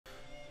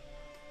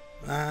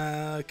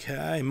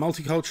Okay,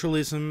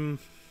 multiculturalism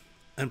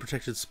and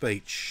protected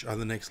speech are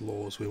the next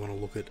laws we want to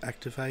look at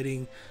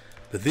activating.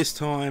 But this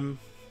time,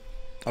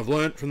 I've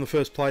learnt from the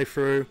first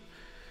playthrough,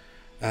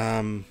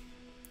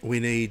 we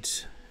need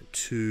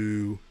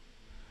to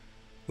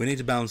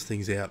balance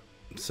things out.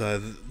 So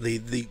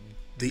the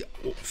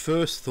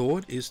first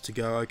thought is to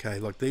go, okay,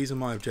 like these are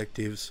my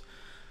objectives.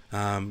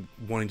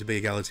 Wanting to be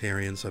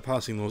egalitarian, so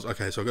passing laws.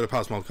 Okay, so I've got to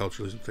pass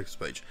multiculturalism, protected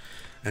speech,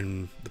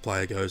 and the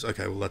player goes,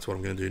 okay, well that's what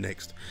I'm going to do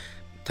next.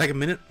 Take a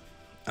minute,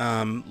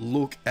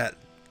 look at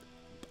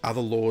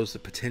other laws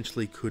that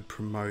potentially could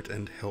promote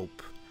and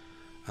help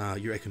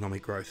your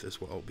economic growth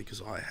as well,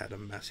 because I had a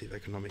massive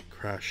economic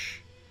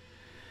crash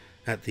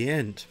at the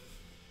end.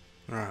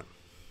 Alright.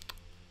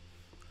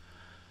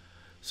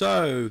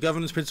 So,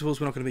 governance principles,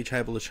 we're not going to be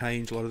able to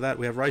change a lot of that.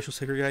 We have racial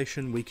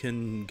segregation, we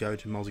can go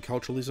to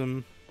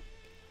multiculturalism,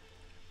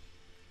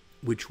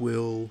 which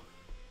will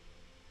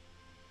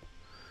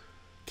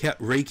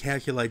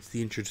recalculate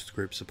the interest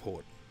group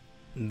support.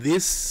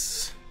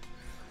 This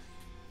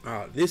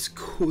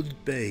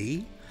could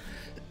be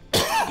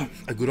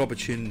a good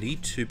opportunity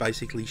to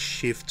basically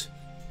shift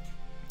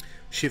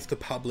the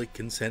public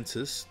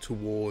consensus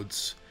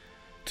towards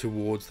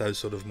those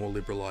sort of more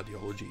liberal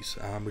ideologies,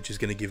 which is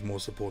going to give more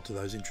support to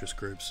those interest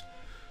groups,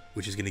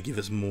 which is going to give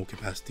us more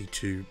capacity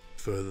to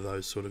further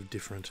those sort of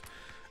different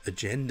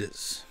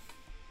agendas.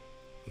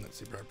 And that's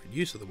the appropriate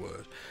use of the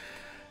word.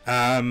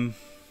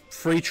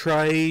 Free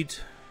trade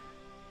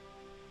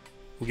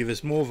will give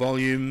us more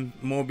volume,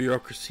 more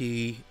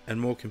bureaucracy,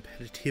 and more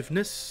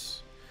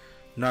competitiveness.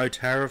 No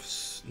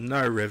tariffs,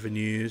 no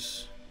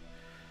revenues.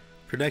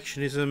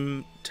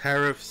 Protectionism,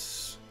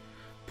 tariffs,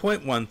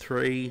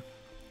 0.13.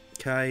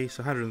 Okay,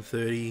 so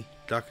 130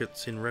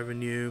 ducats in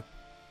revenue.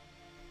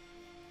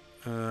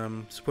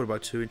 Supported by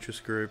 2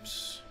 interest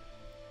groups.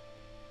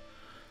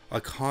 I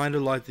kind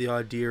of like the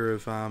idea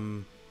of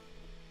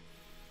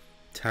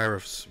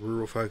tariffs,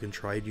 rural folk and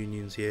trade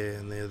unions, yeah,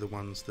 and they're the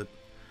ones that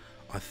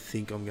I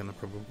think I'm going to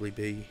probably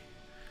be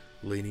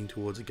leaning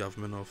towards a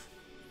government of.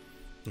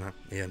 No,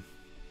 yeah.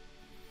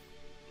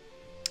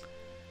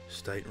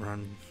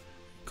 State-run,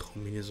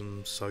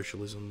 communism,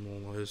 socialism,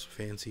 all those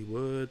fancy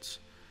words.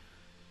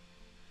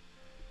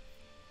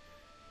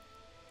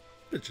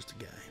 It's just a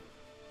game.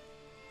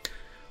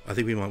 I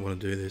think we might want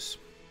to do this.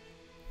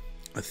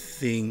 I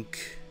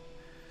think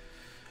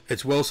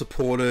it's well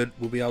supported.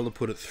 We'll be able to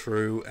put it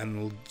through, and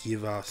it'll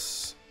give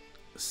us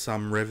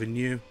some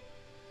revenue.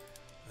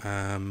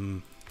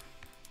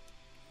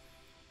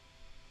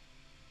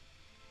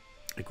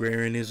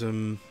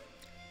 Agrarianism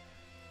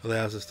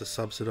allows us to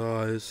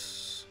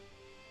subsidise.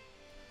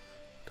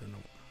 Don't know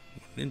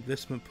what an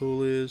investment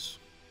pool is.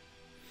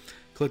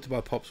 Collected by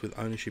pops with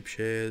ownership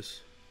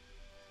shares.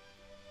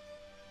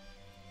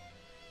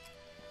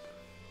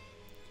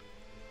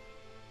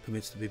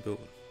 Permits to be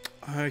built.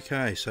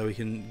 Okay, so we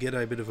can get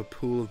a bit of a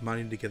pool of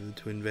money together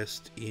to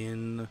invest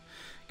in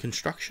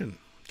construction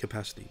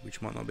capacity,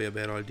 which might not be a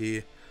bad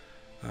idea.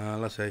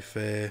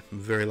 Laissez-faire,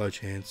 very low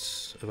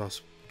chance of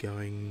us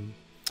going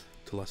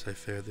to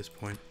laissez-faire at this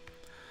point.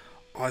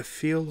 I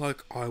feel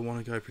like I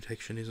want to go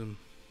protectionism.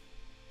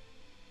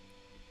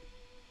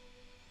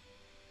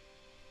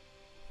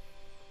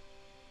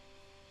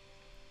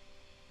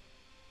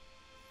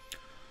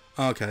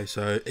 Okay,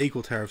 so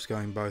equal tariffs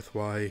going both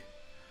way.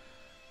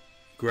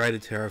 Greater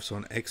tariffs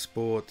on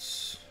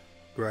exports,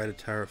 greater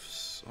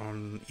tariffs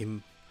on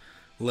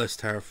less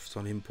tariffs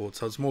on imports,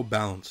 so it's more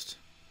balanced.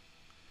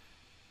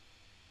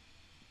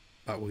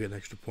 But we'll get an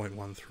extra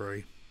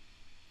 0.13.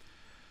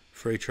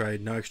 Free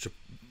trade, no extra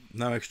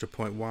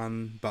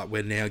 0.1, but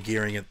we're now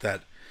gearing it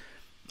that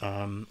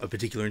a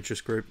particular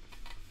interest group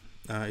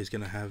is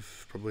going to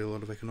have probably a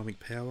lot of economic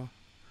power.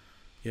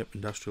 Yep,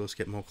 industrialists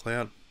get more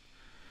clout.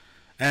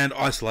 And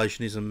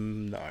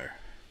isolationism, no.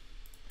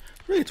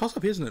 Really a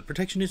toss-up, isn't it?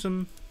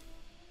 Protectionism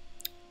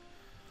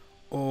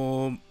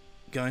or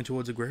going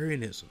towards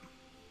agrarianism.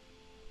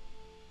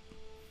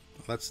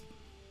 Let's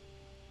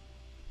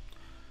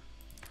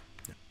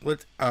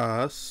let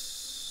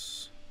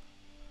us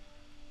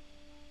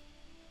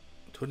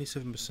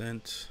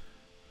 27%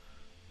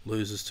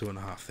 loses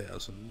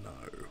 2,500. No.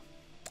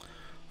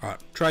 Alright,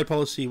 trade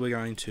policy, we're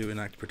going to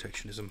enact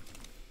protectionism.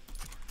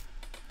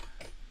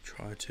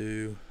 Try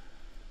to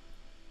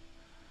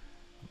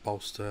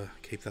bolster,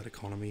 keep that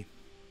economy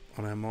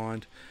on our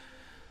mind.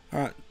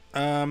 Alright,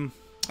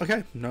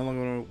 okay, no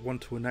longer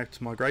want to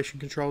enact migration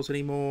controls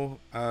anymore.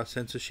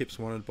 Censorship's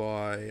wanted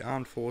by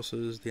armed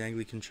forces, the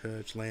Anglican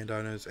Church,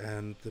 landowners,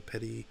 and the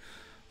petty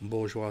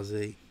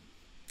bourgeoisie.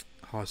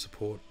 High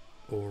support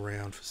all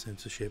around for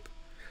censorship.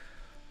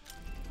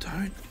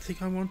 Don't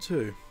think I want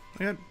to.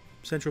 Okay,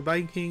 central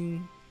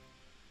banking.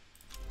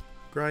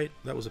 Great,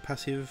 that was a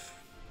passive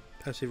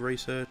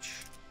research.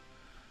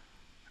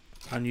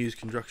 Unused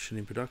construction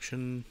in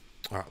production.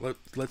 Alright,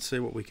 let's see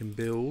what we can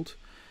build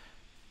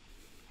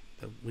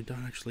that we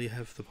don't actually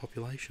have the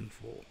population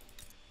for.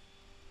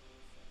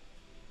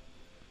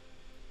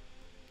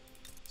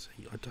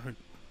 See, I'm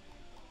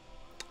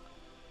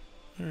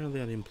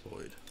really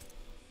unemployed.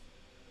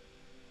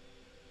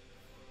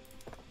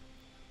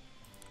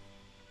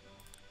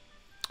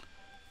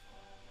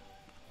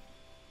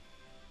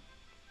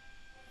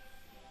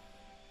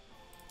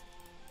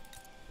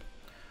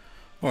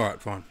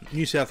 Alright, fine.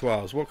 New South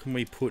Wales, what can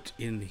we put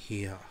in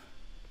here?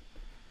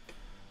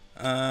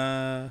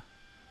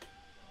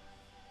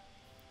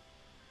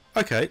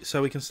 Okay,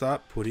 so we can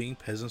start putting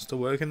peasants to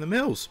work in the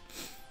mills.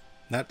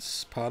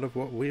 That's part of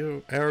what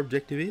our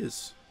objective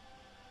is.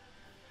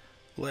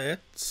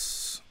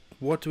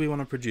 What do we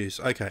want to produce?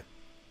 Okay.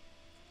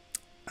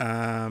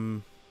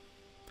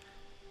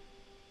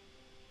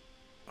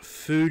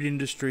 Food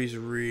industries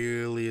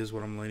really is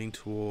what I'm leaning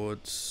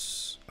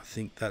towards. I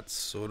think that's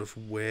sort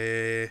of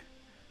where,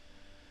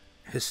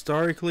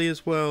 historically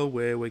as well,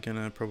 where we're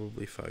going to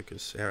probably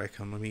focus our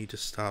economy to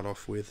start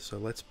off with. So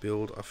let's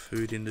build a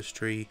food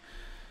industry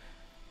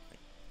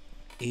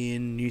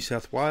in New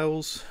South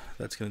Wales.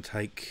 That's going to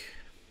take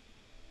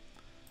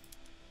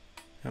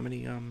how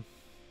many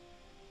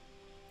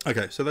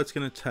okay, so that's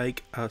going to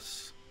take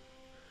us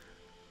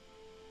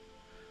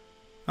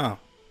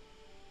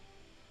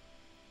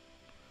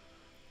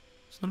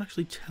it's not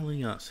actually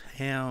telling us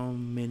how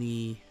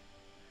many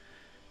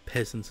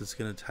peasants it's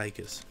going to take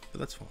us, but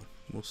that's fine,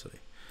 we'll see.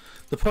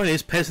 The point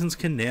is, peasants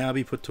can now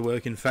be put to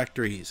work in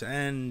factories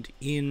and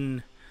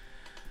in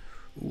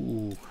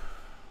what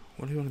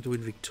do we want to do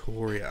in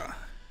Victoria?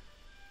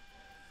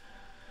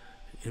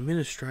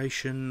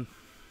 Administration.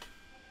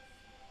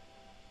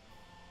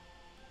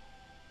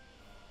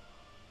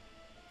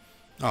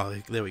 Oh,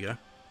 there we go.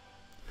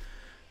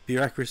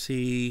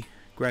 Bureaucracy,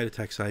 greater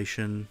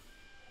taxation,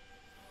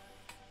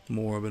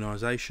 more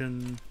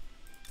urbanisation.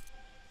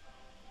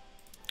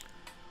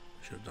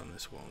 Should have done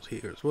this while I was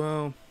here as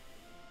well.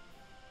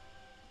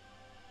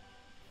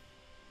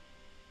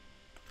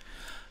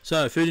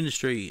 So, food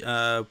industry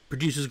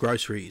produces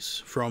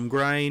groceries from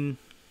grain,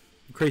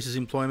 increases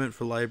employment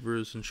for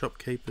labourers and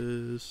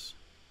shopkeepers.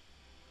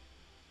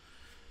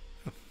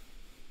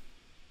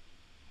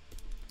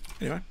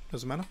 Anyway,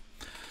 doesn't matter.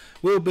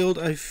 We'll build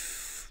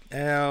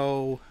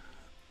our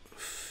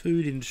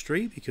food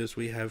industry because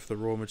we have the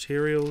raw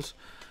materials.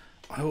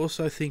 I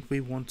also think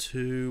we want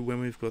to, when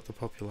we've got the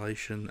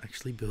population,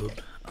 actually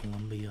build a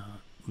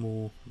lumberyard,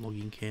 more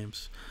logging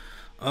camps.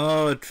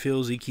 Oh, it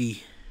feels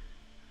icky.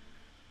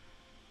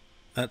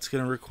 That's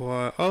going to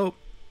require... Oh,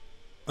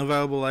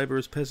 available labour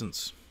as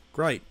peasants.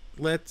 Great.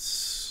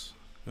 Let's...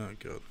 Oh,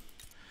 God.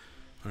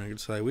 I could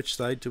say, which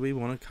state do we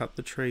want to cut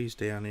the trees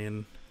down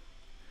in?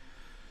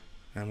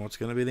 And what's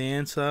going to be the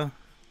answer?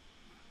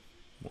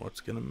 What's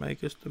going to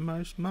make us the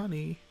most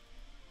money?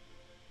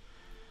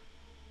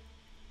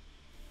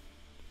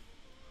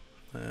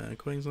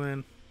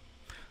 Queensland.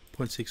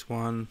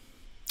 0.61.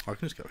 I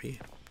can just go here,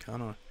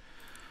 can't I?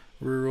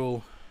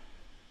 Rural...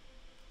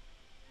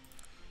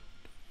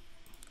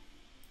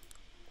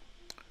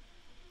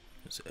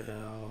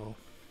 Our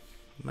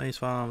maize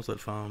farms, lead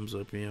farms,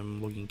 opium,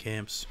 logging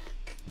camps,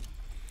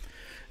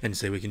 and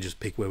see we can just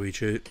pick where we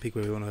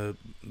want to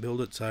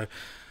build it. So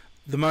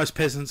the most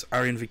peasants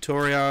are in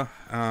Victoria.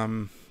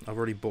 I've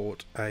already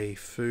bought a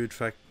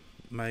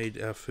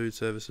made our food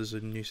services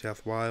in New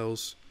South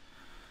Wales.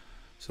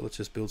 So let's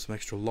just build some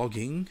extra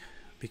logging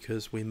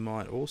because we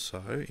might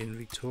also in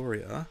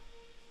Victoria.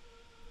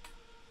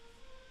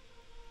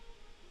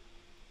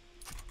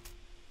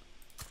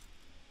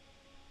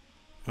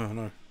 Oh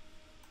no.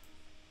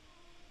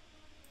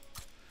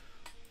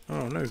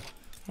 Oh no,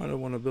 I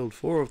don't want to build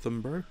 4 of them,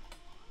 bro.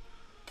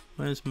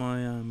 Where's my,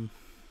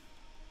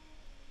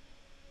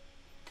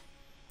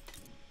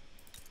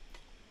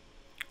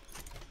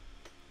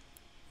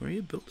 where are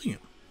you building it?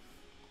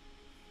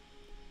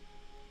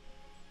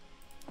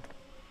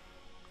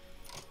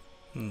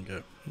 There we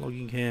go,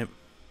 logging camp.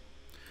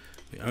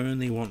 We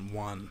only want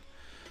 1.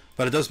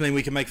 But it does mean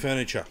we can make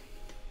furniture.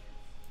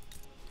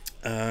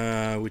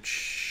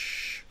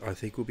 Which I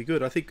think will be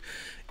good.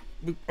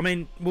 I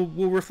mean,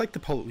 we'll reflect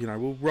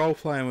we'll role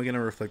play and we're going to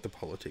reflect the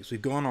politics.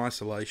 We've gone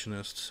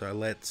isolationist, so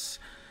let's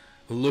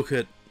look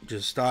at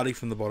just starting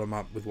from the bottom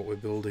up with what we're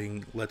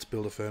building. Let's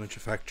build a furniture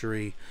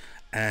factory,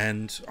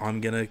 and I'm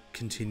going to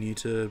continue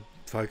to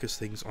focus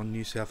things on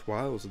New South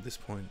Wales at this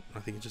point. I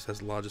think it just has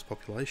the largest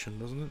population,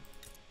 doesn't it?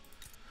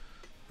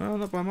 Well,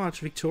 not by much.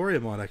 Victoria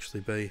might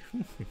actually be.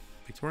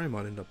 Victoria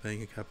might end up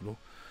being a capital.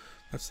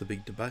 That's the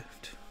big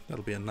debate.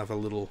 That'll be another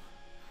little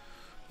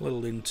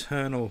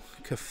internal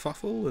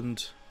kerfuffle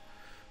and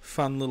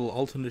fun little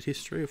alternate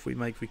history if we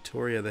make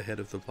Victoria the head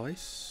of the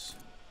place.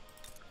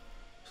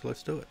 So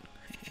let's do it.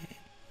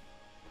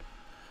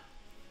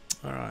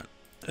 Alright,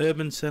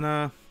 urban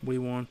centre, we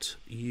want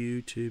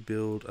you to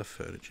build a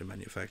furniture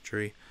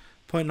manufactory.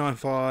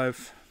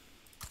 0.95.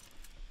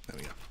 There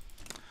we go.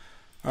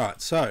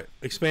 Alright, so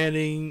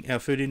expanding our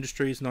food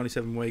industries,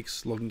 97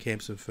 weeks, logging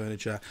camps and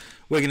furniture.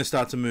 We're going to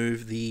start to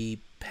move the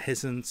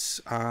peasants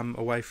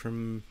away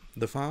from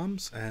the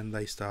farms, and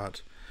they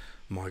start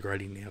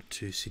migrating now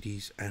to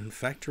cities and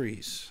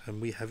factories,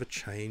 and we have a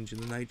change in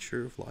the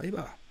nature of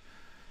labour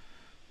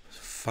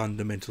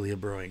fundamentally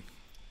brewing.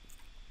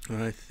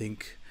 I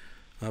think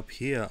up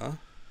here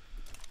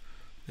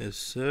there's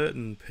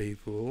certain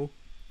people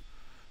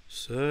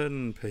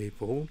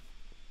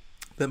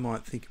that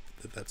might think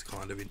that that's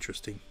kind of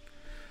interesting,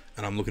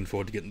 and I'm looking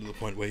forward to getting to the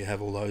point where you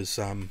have all those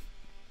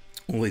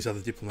all these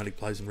other diplomatic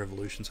plays and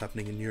revolutions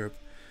happening in Europe,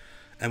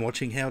 and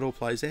watching how it all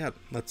plays out.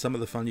 That's some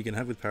of the fun you can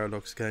have with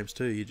Paradox games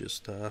too. You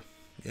just,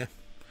 yeah,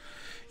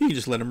 you can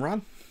just let them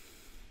run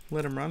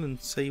and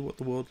see what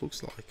the world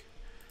looks like.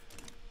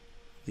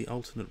 The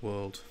alternate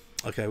world.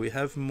 Okay, we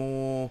have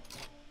more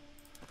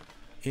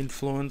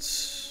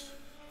influence.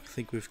 I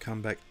think we've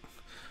come back.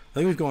 I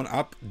think we've gone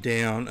up,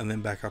 down, and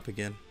then back up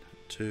again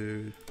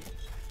to.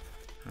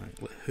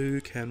 Right,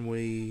 who can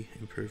we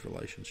improve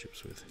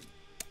relationships with?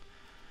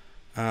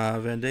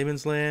 Van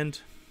Diemen's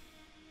Land.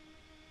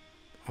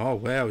 Oh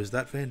wow, is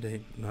that Van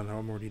Diemen? No,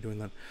 I'm already doing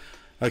that.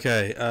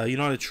 Okay,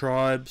 United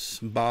Tribes,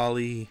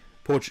 Bali,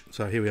 Portugal.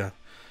 So here we are.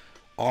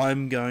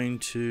 I'm going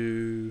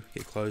to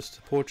get close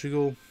to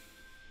Portugal.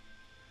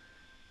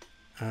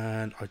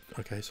 And,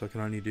 okay, so I can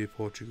only do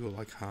Portugal.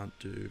 I can't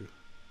do...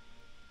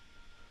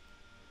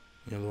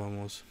 The other one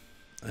was.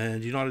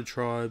 And United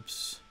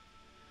Tribes.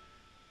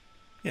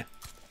 Yeah.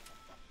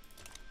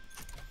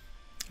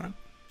 Right,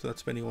 so that's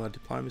spending all our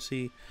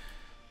diplomacy.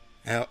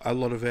 A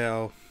lot of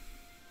our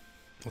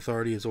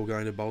authority is all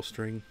going to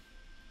bolstering.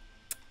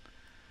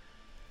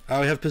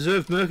 We have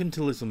preserved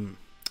mercantilism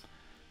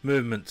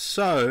movement.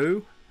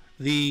 So,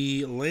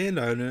 the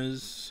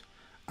landowners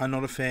are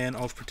not a fan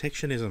of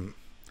protectionism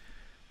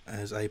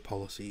as a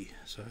policy.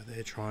 So,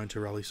 they're trying to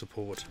rally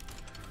support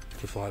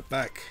to fight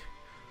back.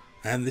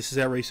 And this is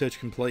our research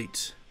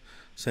complete.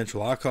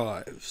 Central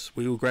Archives.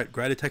 We will grant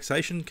greater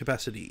taxation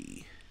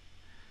capacity.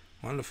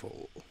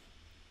 Wonderful.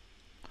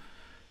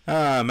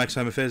 Max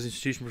Home Affairs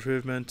Institution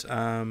Improvement.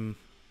 And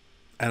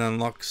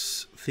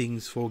unlocks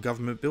things for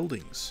government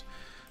buildings.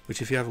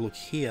 Which, if you have a look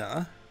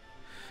here,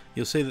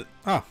 you'll see that...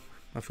 Oh,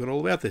 I forgot all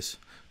about this.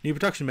 New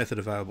production method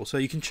available. So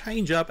you can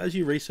change up as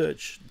you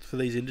research for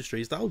these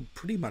industries. They'll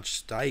pretty much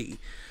stay.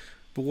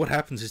 But what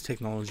happens is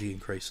technology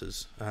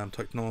increases.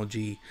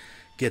 Technology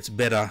gets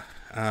better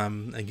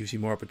and gives you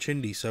more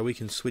opportunity. So we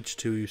can switch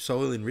to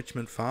soil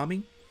enrichment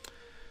farming,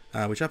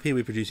 which up here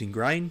we're producing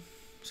grain,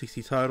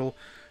 60 total.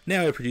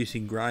 Now we're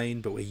producing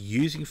grain, but we're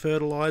using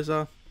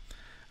fertilizer,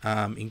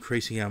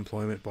 increasing our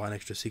employment by an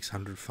extra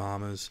 600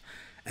 farmers,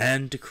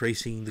 and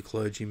decreasing the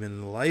clergymen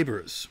and the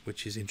labourers,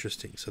 which is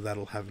interesting. So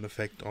that'll have an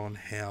effect on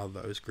how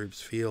those groups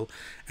feel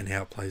and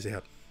how it plays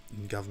out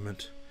in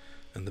government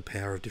and the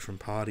power of different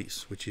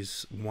parties, which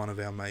is one of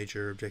our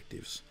major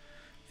objectives,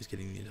 is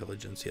getting the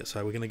intelligence here.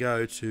 So we're going to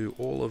go to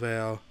all of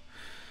our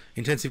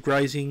intensive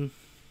grazing,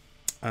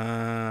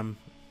 fabric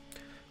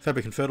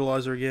and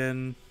fertilizer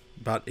again,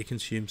 but it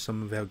consumes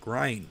some of our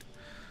grain.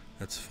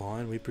 That's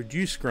fine, we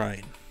produce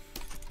grain.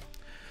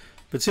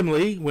 But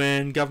similarly,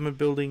 when government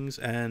buildings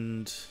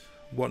and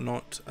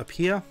whatnot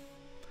appear,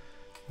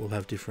 we'll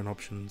have different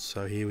options.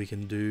 So here we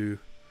can do,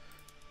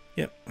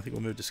 yep, I think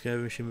we'll move to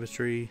skirmish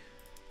infantry,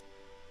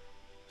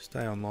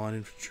 stay online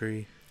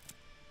infantry.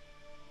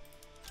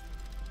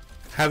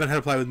 Haven't had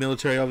to play with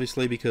military,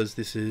 obviously, because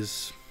this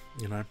is,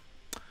 you know,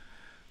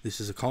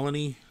 this is a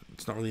colony.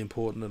 It's not really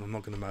important, and I'm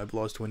not going to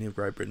mobilise to any of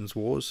Great Britain's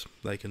wars.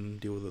 They can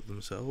deal with it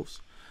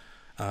themselves.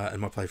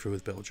 And my playthrough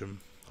with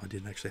Belgium, I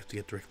didn't actually have to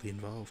get directly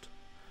involved.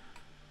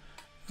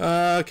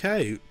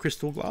 Okay,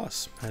 crystal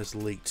glass has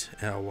leaked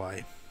our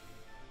way.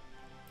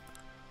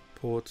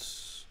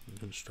 Ports and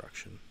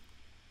construction.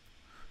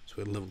 So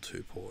we're level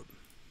 2 port.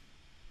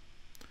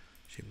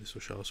 Assume this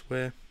will show us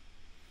where.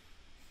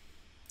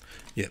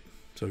 Yep,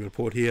 so we've got a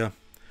port here, and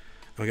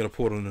we've got a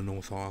port on the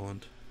North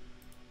Island.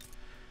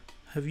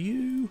 Have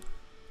you...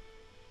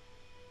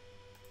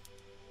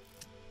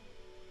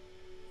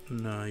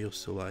 No, you're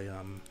still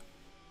a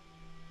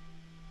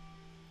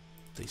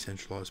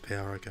decentralized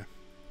power, okay.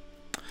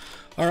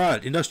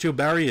 Alright, industrial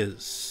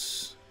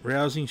barriers.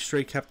 Rousing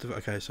street captive.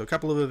 Okay, so a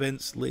couple of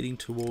events leading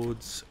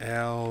towards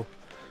our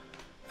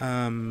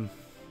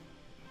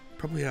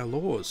probably our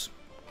laws.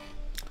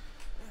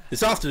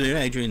 This afternoon,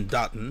 Adrian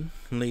Dutton,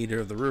 leader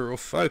of the rural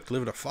folk,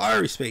 delivered a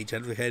fiery speech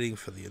advocating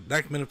for the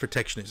enactment of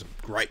protectionism.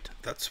 Great,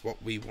 that's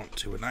what we want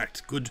to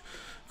enact. Good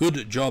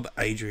job,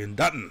 Adrian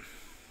Dutton.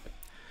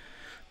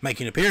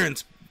 Making an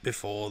appearance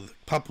before the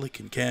public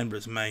in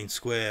Canberra's main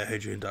square,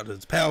 Adrian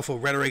Dutton's powerful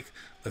rhetoric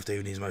left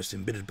even his most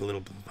embittered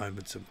political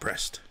opponents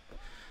impressed.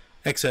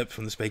 Excerpt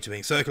from the speech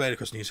being circulated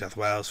across New South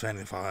Wales,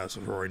 fanning the fires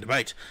of roaring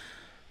debate.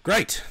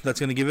 Great, that's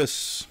going to give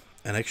us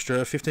an extra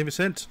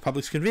 15%.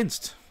 Public's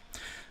convinced.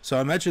 So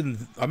I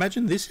imagine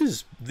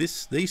these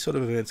sort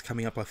of events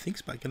coming up, I think,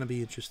 is going to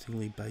be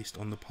interestingly based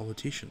on the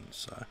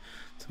politicians. So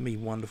it's going to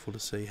be wonderful to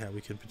see how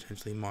we can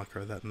potentially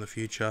micro that in the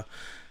future,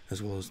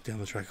 as well as down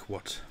the track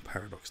what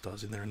Paradox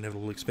does in their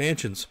inevitable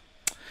expansions.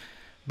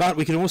 But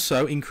we can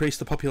also increase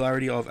the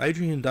popularity of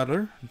Adrian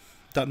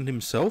Dutton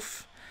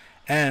himself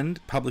and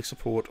public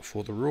support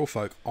for the rural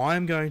folk.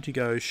 I'm going to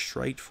go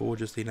straight for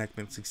just the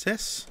enactment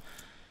success,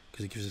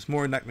 because it gives us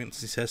more enactment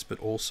success, but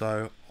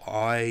also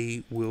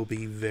I will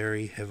be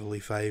very heavily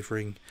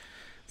favouring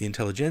the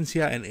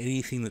intelligentsia, and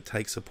anything that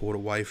takes support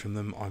away from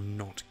them I'm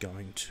not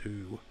going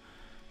to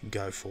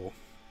go for,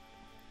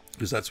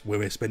 because that's where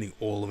we're spending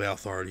all of our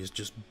authorities,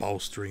 just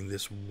bolstering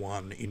this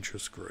one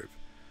interest group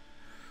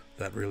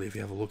that really, if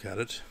you have a look at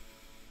it,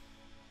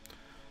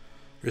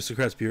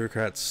 Aristocrats,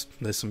 bureaucrats,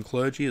 there's some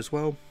clergy as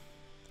well.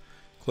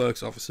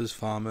 Clerks, officers,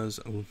 farmers,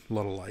 a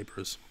lot of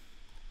labourers.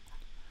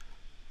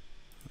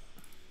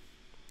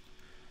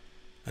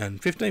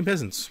 And 15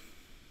 peasants.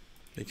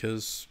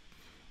 Because,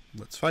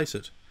 let's face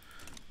it,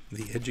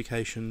 the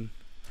education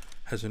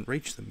hasn't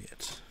reached them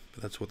yet.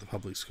 But that's what the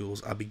public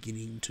schools are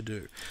beginning to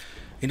do.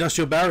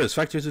 Industrial barriers.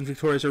 Factories in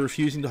Victoria are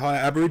refusing to hire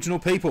Aboriginal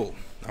people,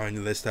 owing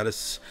to their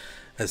status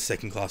as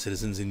second-class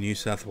citizens in New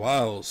South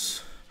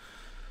Wales.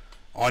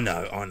 I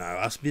know.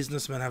 Us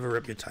businessmen have a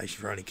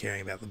reputation for only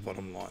caring about the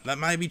bottom line. That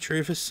may be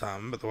true for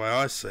some, but the way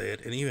I see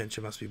it, any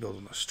venture must be built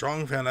on a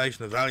strong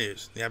foundation of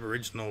values. The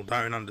Aboriginal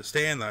don't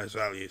understand those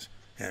values.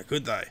 How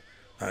could they?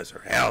 Those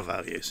are our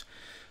values.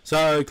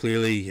 So,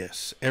 clearly,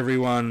 yes,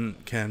 everyone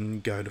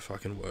can go to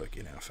fucking work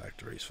in our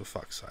factories, for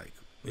fuck's sake.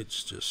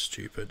 It's just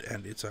stupid,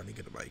 and it's only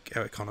going to make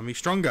our economy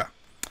stronger.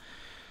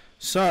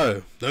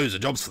 So, those are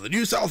jobs for the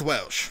New South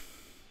Wales.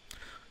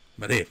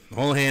 But here,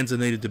 all hands are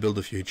needed to build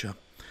a future.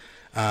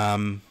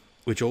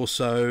 Which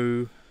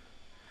also,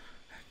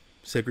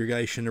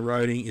 segregation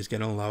eroding is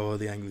going to lower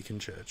the Anglican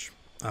Church,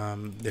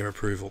 their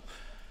approval.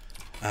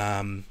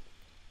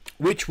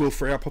 Which will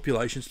free our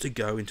populations to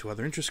go into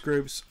other interest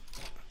groups.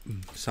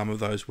 Some of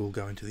those will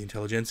go into the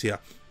intelligentsia.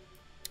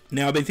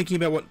 Now, I've been thinking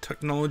about what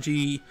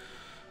technology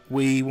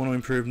we want to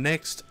improve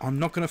next. I'm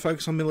not going to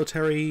focus on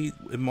military.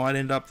 It might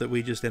end up that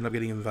we just end up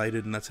getting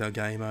invaded and that's our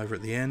game over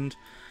at the end.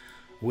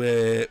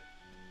 We're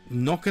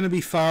not going to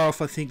be far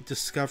off, I think,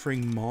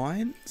 discovering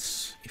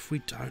mines, if we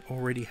don't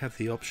already have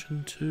the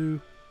option to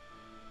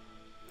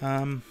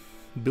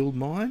build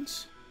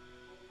mines.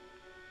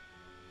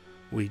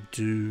 We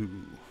do,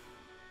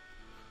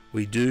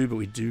 but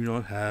we do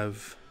not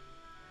have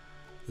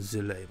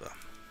the labour.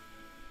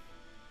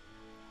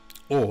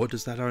 Or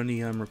does that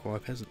only require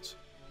peasants?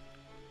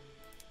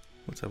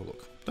 Let's have a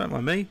look. Don't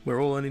mind me,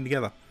 we're all learning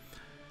together.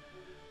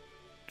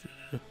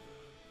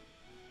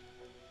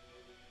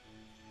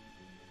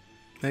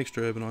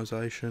 Extra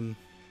urbanisation.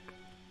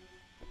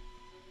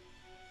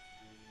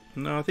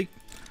 No, I think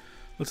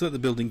let's let the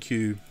building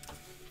queue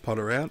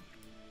potter out.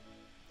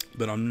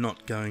 But I'm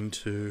not going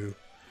to...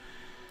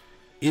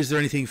 Is there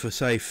anything for,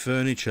 say,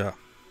 furniture?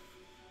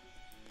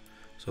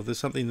 So if there's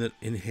something that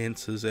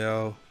enhances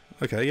our...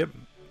 Okay, yep.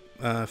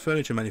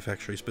 Furniture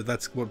manufacturers, but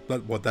that's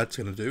what that's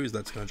going to do is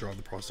that's going to drive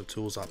the price of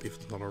tools up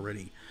if not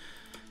already.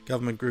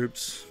 Government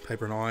groups,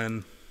 paper and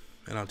iron,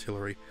 and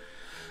artillery.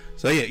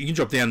 So yeah, you can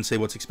drop down and see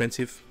what's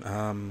expensive.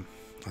 I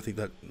think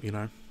that, you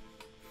know,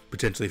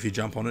 potentially if you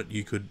jump on it,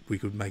 we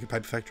could make a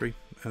paper factory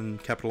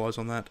and capitalise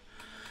on that.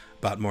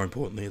 But more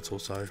importantly, it's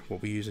also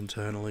what we use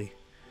internally.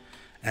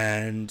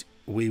 And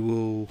we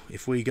will,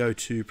 if we go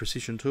to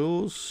precision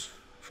tools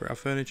for our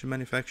furniture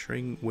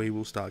manufacturing, we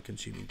will start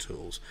consuming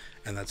tools,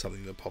 and that's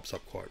something that pops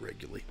up quite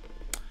regularly.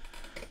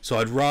 So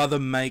I'd rather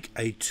make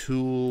a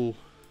tool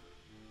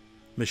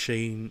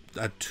machine,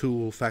 a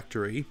tool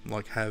factory,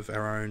 like have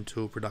our own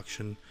tool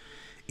production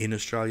in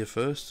Australia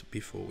first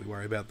before we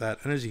worry about that.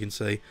 And as you can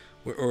see,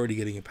 we're already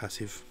getting a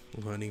passive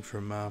learning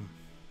from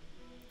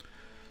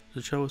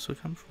does it show us where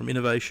it comes from?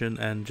 Innovation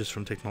and just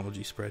from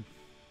technology spread,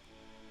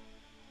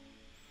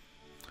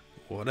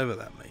 whatever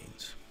that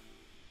means.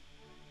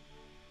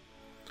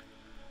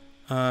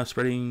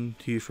 Spreading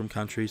to you from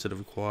countries that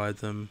have acquired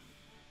them.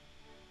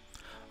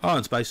 Oh,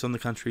 it's based on the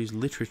country's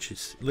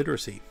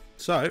literacy.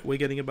 So, we're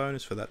getting a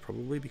bonus for that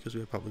probably because we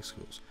have public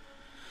schools.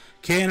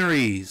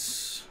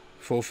 Canneries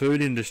for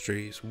food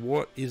industries.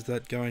 What is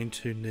that going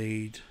to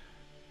need?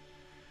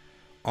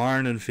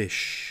 Iron and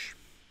fish.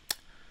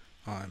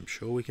 I'm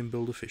sure we can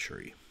build a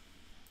fishery.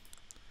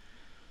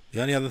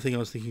 The only other thing I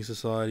was thinking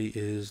society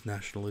is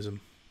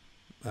nationalism.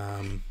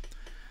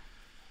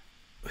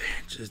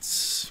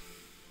 It's...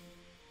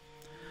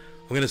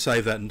 I'm going to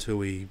save that until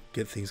we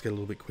get a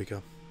little bit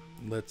quicker.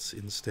 Let's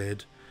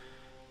instead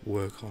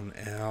work on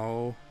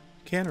our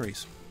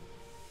canneries.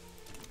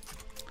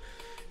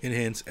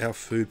 Enhance our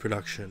food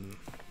production,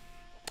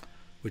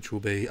 which will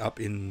be up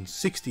in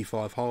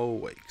 65 whole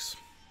weeks.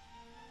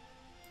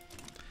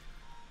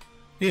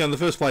 Yeah, on the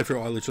first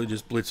playthrough I literally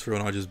just blitzed through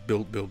and I just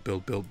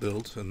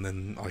built, and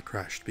then I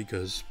crashed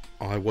because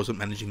I wasn't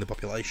managing the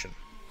population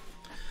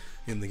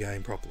in the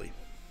game properly.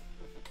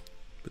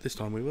 But this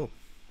time we will.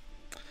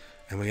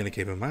 And we're going to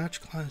keep a much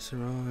closer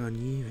eye on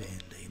you,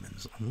 Van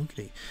Demons. I'm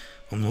looking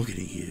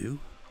at you,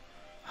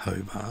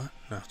 Hobart,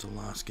 after the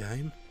last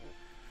game.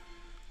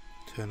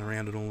 Turn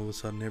around and all of a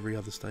sudden every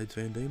other state's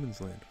Van Demons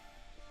land.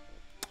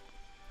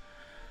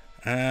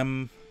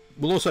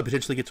 We'll also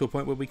potentially get to a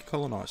point where we can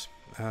colonise.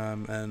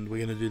 And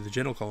we're going to do the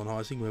general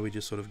colonising where we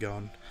just sort of go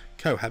and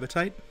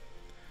cohabitate.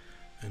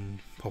 And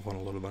pop on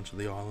a bunch of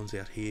the islands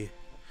out here.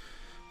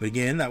 But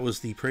again, that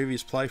was the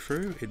previous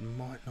playthrough. It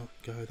might not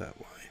go that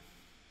way.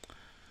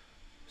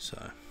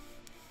 So,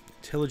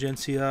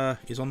 intelligentsia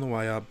is on the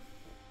way up.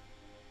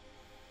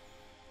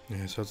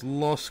 Yeah, so it's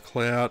lost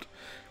clout.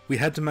 We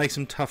had to make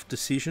some tough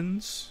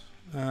decisions.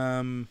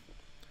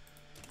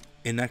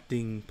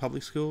 Enacting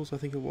public schools, I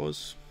think it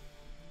was.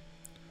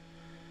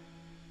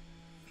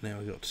 Now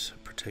we got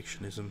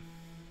protectionism.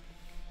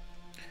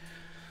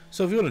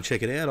 So if you want to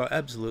check it out, I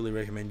absolutely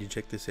recommend you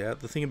check this out.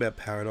 The thing about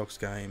Paradox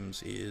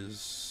games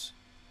is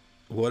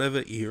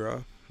whatever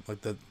era, like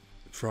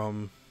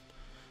from,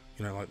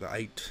 you know, like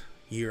the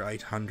year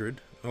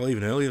 800, or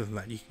even earlier than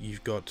that,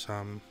 you've got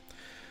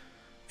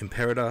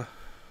Imperator,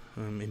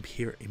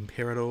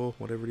 Imperador,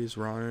 whatever it is,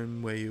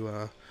 Rome, where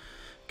you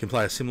can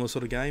play a similar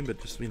sort of game, but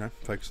just, you know,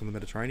 focus on the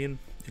Mediterranean,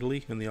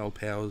 Italy, and the old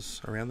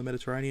powers around the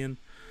Mediterranean.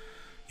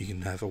 You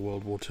can have a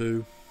World War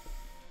II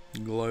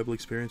global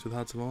experience with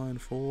Hearts of Iron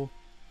 4.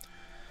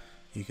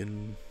 You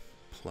can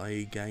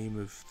play Game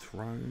of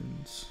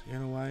Thrones in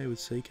a way with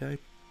CK.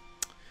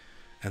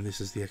 And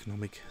this is the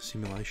economic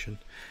simulation.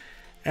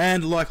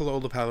 And like all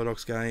the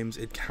Paradox games,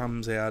 it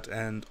comes out,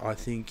 and I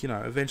think, you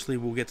know, eventually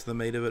we'll get to the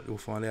meat of it. We'll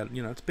find out,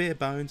 you know, it's bare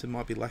bones and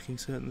might be lacking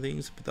certain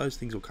things, but those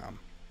things will come.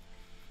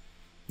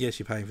 Yes,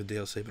 you're paying for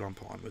DLC, but I'm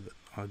fine with it.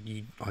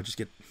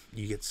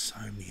 You get so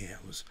many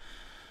hours.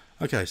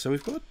 Okay, so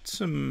we've got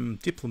some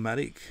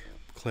diplomatic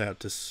clout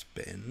to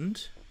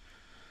spend.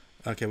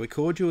 Okay, we're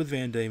cordial with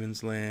Van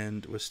Diemen's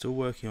Land. We're still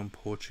working on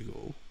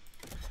Portugal.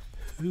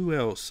 Who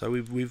else? So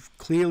we've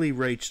clearly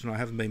reached, and I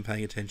haven't been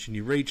paying attention,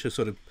 you reach a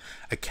sort of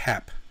a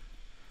cap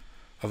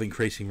of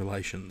increasing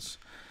relations.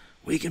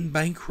 We can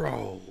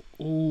bankroll.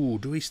 Ooh,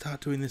 do we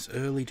start doing this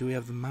early? Do we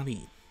have the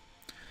money?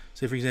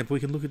 So for example, we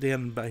can look at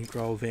down and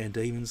bankroll Van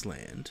Diemen's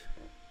Land.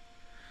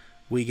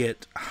 We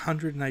get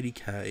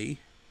 180k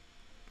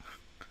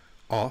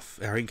off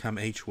our income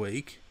each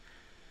week.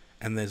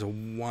 And there's a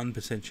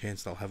 1%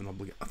 chance they'll have an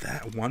obligation.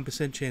 That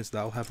 1% chance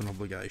they'll have an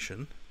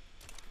obligation.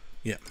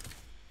 Yeah.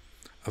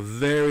 A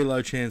very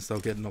low chance they'll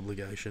get an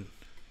obligation.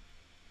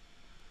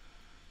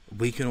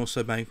 We can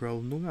also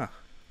bankroll Nunga.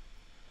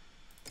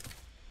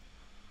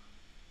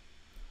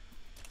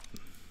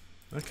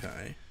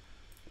 Okay.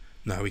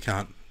 No, we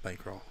can't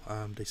bankroll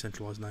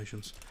decentralized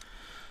nations.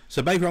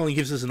 So bankrolling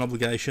gives us an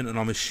obligation, and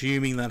I'm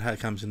assuming that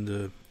comes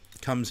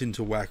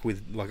into whack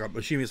with, like, I'm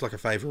assuming it's like a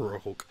favor or a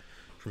hook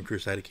from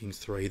Crusader Kings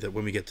 3, that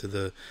when we get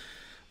to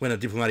when a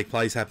diplomatic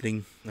play is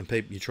happening and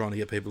you're trying to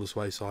get people to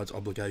sway sides,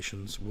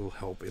 obligations will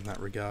help in that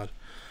regard.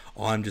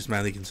 I'm just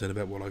mainly concerned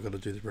about what I've got to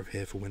do to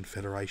prepare for when the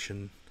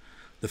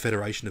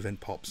Federation event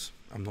pops.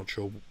 I'm not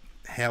sure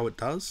how it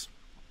does,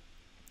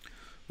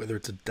 whether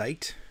it's a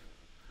date,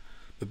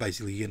 but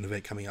basically you get an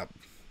event coming up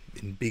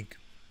in big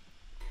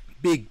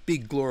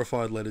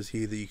glorified letters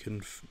here that you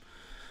can,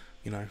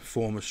 you know,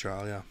 form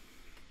Australia.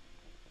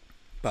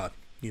 But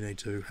you need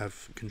to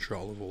have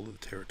control of all of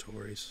the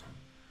territories,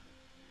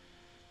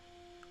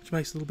 which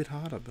makes it a little bit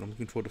harder, but I'm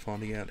looking forward to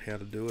finding out how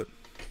to do it.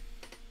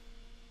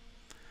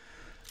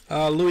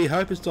 Louis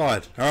Hope has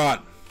died. Alright.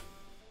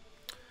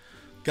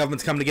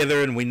 Governments come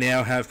together and we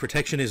now have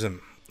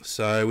protectionism.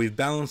 So we've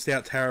balanced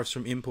out tariffs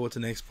from imports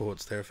and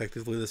exports. They're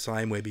effectively the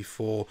same, where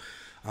before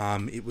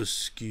it was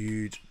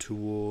skewed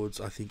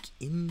towards, I think,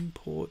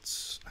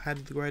 imports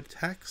had the greater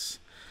tax.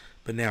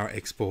 But now our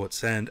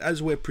exports, and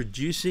as we're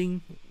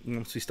producing,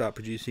 once we start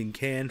producing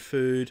canned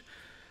food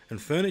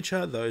and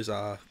furniture, those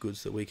are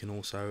goods that we can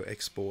also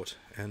export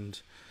and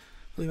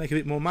really make a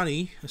bit more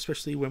money,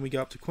 especially when we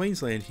go up to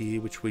Queensland here,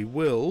 which we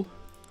will,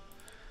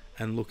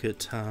 and look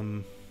at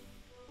some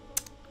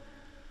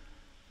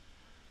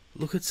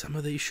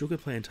of these sugar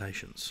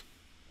plantations.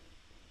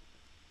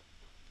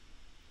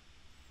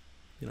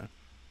 You know,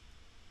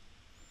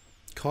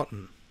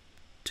 cotton,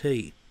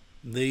 tea,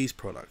 these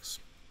products.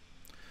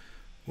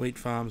 Wheat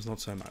farms,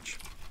 not so much.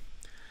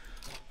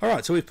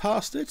 Alright, so we've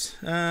passed it.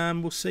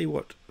 We'll see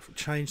what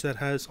change that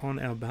has on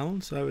our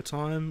balance over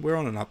time. We're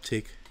on an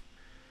uptick.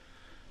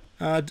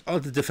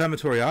 The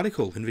defamatory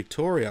article in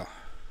Victoria.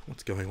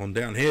 What's going on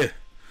down here?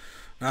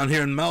 Down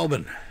here in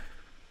Melbourne.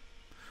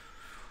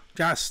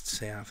 Just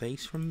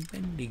southeast from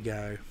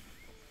Bendigo.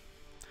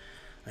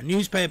 A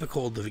newspaper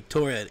called the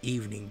Victoria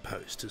Evening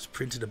Post has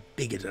printed a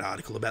bigoted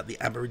article about the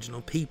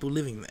Aboriginal people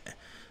living there.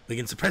 We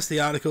can suppress the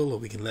article, or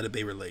we can let it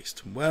be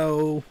released.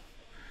 Well,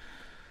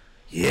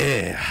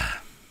 yeah.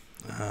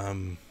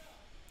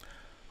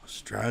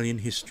 Australian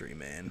history,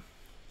 man.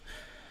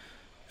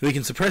 We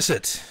can suppress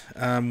it.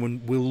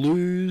 We'll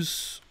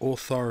lose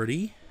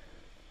authority,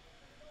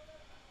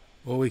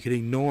 or we could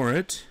ignore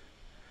it,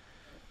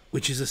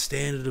 which is a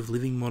standard of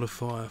living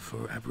modifier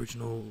for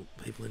Aboriginal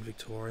people in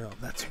Victoria.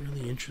 That's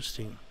really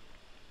interesting.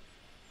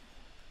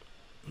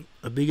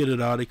 A bigoted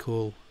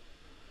article.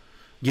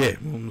 Yeah,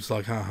 almost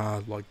like, haha,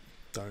 like,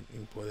 don't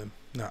employ them.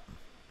 No.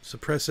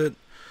 Suppress it.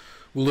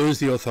 We'll lose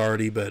the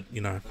authority, but,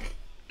 you know,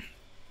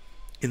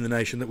 in the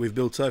nation that we've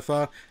built so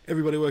far,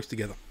 everybody works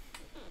together.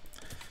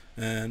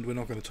 And we're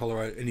not going to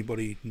tolerate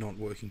anybody not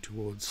working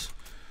towards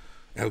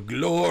our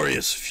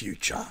glorious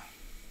future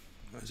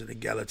as an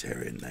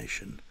egalitarian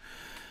nation.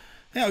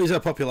 How is our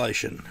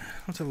population?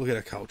 Let's have a look at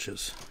our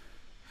cultures.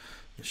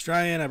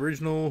 Australian,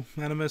 Aboriginal,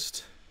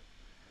 animist.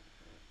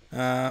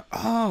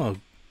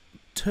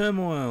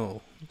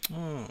 Turmoil.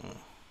 Oh.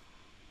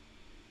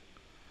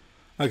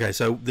 Okay,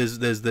 so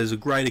there's a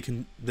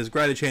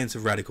greater chance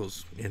of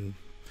radicals in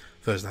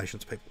First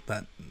Nations people.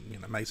 That, you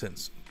know, makes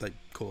sense. They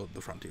call it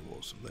the Frontier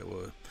Wars.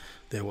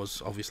 There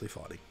was obviously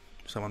fighting.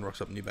 Someone rocks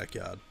up in your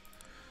backyard,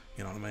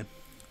 You know what I mean?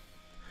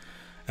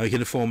 And we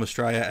can form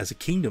Australia as a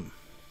kingdom.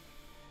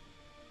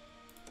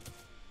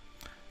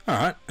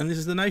 Alright, and this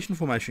is the nation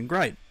formation.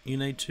 Great. You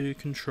need to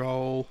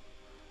control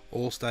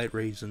all state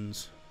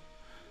regions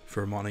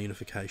for a minor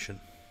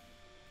unification.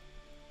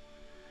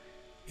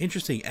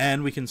 Interesting.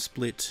 And we can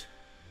split...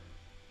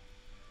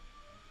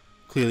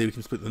 Clearly we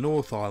can split the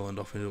North Island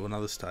off into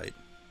another state.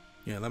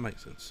 Yeah, that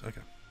makes sense.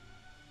 Okay.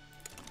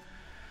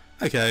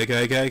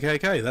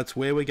 Okay. That's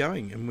where we're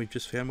going. And we've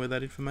just found where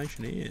that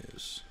information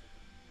is.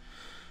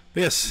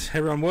 But yes,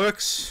 everyone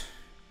works.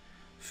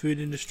 Food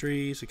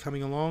industries are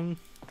coming along.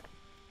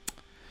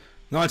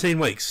 19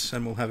 weeks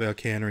and we'll have our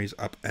canneries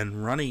up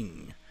and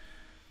running.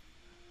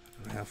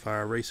 I don't know how far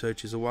our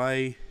research is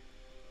away.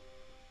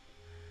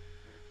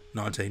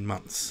 19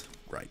 months.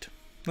 Great.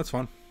 That's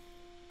fine.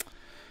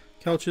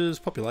 Cultures,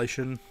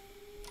 population.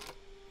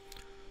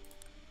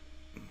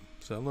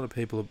 So a lot of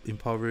people are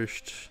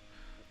impoverished.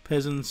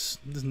 Peasants.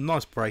 There's a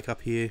nice break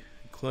up here.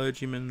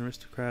 Clergymen,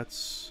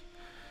 aristocrats.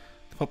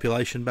 The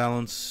population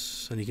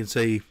balance. And you can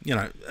see, you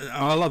know,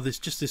 I love this,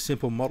 just this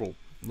simple model.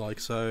 Like,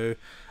 so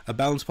a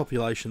balanced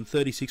population,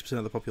 36%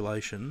 of the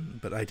population,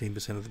 but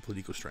 18% of the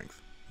political strength.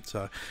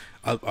 So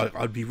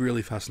I'd be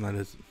really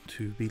fascinated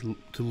to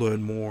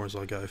learn more as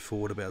I go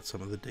forward about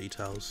some of the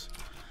details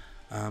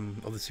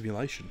of the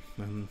simulation.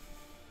 And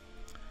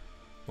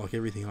like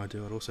everything I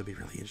do, I'd also be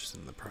really interested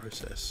in the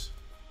process.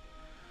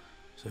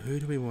 So who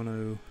do we want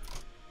to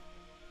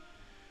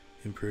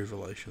improve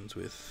relations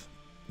with?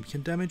 We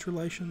can damage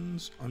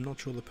relations. I'm not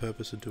sure the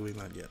purpose of doing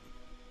that yet.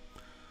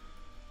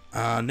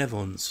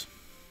 Netherlands.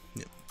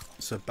 Yep.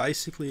 So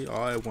basically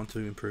I want to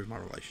improve my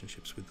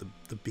relationships with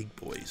the big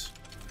boys.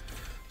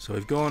 So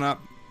we've gone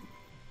up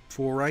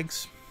 4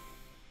 ranks.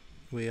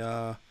 We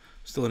are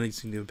still an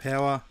insignificant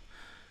power,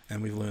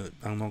 and we've learned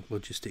unlock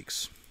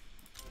logistics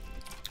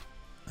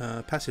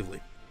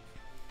passively.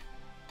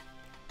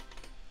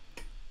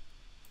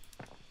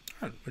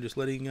 Right, we're just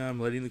letting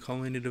the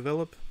colony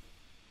develop.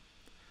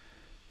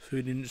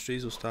 Food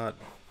industries will start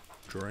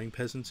drawing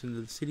peasants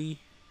into the city.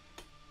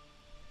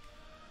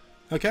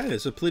 Okay,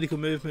 there's a political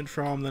movement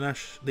from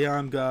the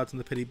armed guards and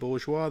the petty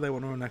bourgeois. They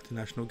want to enact a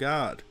national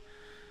guard.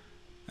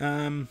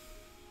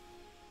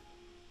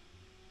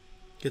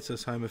 Gets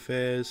us home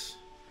affairs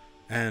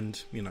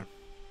and, you know,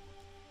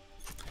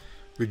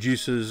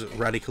 reduces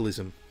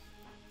radicalism.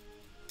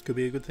 Could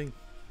be a good thing.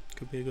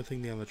 Could be a good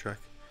thing down the track.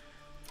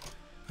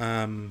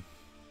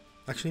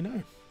 Actually,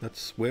 no.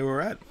 That's where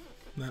we're at.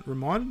 That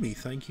reminded me.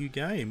 Thank you,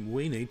 game.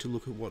 We need to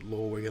look at what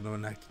law we're going to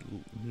enact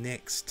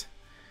next.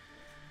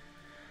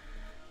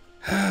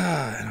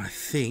 And I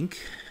think...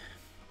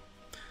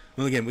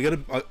 Well,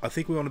 again, I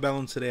think we want to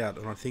balance it out,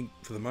 and I think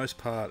for the most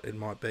part it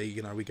might be,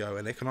 you know, we go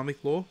an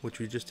economic law, which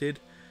we just did,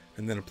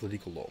 and then a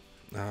political law,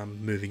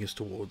 moving us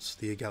towards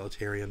the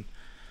egalitarian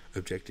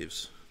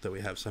objectives that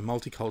we have. So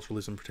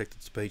multiculturalism,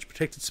 protected speech.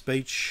 Protected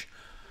speech,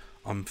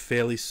 I'm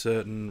fairly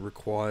certain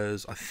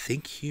requires, I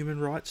think, human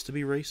rights to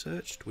be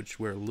researched, which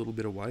we're a little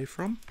bit away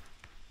from.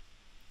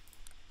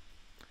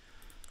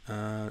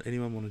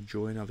 Anyone want to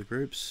join other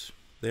groups?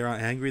 They are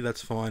angry,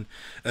 that's fine.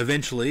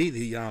 Eventually,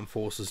 the armed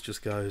forces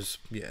just goes,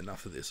 yeah,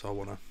 enough of this. I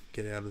want to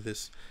get out of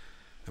this.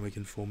 And we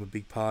can form a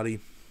big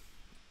party.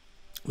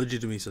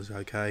 Legitimacy is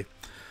okay.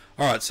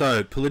 Alright,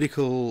 so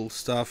political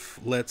stuff.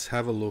 Let's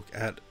have a look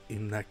at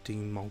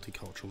enacting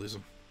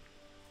multiculturalism.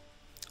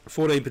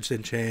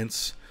 14%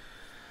 chance.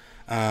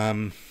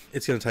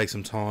 It's going to take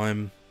some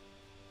time.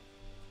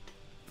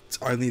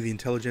 It's only the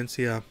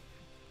intelligentsia.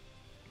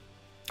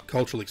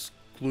 Cultural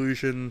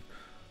exclusion.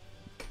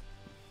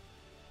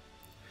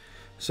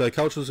 So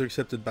cultures are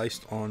accepted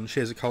based on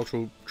shares a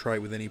cultural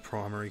trait with any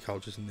primary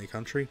cultures in their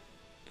country.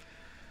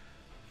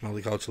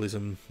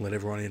 Multiculturalism, let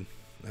everyone in,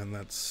 and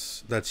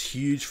that's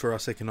huge for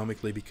us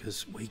economically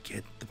because we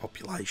get the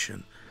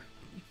population,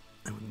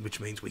 which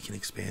means we can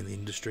expand the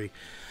industry,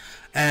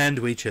 and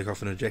we check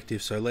off an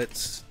objective. So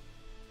let's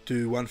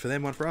do one for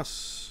them, one for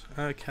us.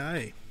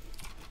 Okay.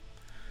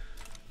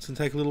 It's gonna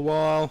take a little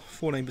while.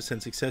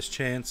 14% success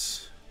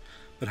chance,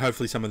 but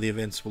hopefully some of the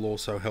events will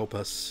also help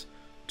us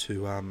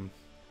to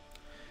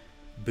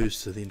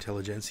boost to the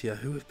intelligentsia,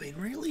 who have been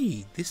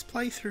really, this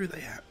playthrough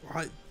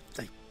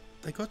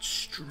they got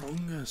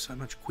stronger so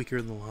much quicker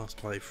in the last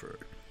playthrough.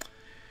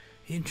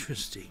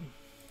 Interesting.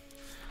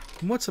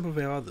 And what's some of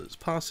our others?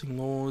 Passing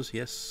laws,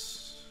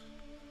 yes.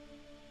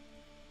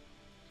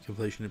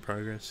 Completion in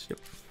progress, yep.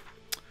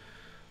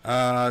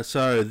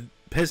 So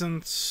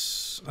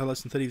peasants are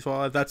less than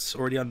 35. That's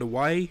already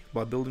underway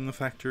by building the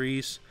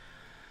factories,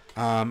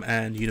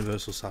 and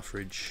universal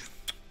suffrage.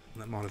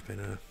 That might have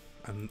been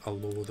a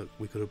law that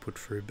we could have put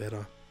through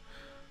better.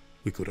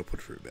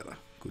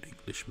 Good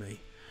English me.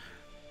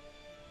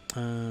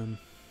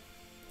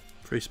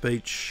 Free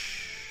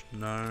speech,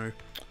 no.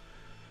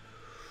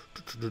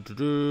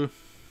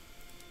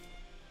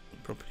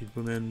 Property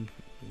women,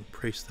 we'll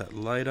priest that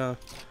later.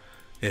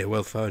 Yeah,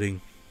 wealth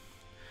voting.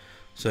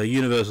 So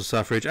universal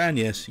suffrage, and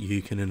yes,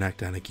 you can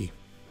enact anarchy.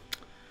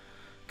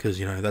 Because,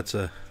 you know, that's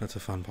a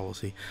fun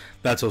policy.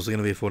 That's also going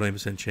to be a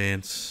 14%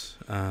 chance.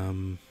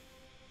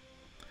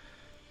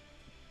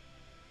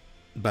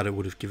 but it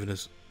would have given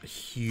us a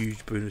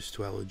huge boost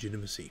to our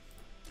legitimacy.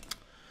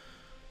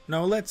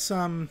 Now let's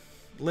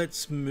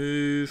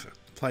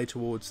play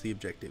towards the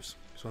objectives.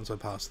 So once I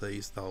pass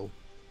these, they'll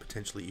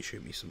potentially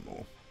issue me some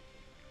more.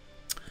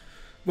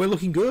 We're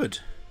looking good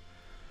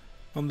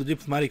on the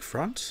diplomatic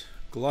front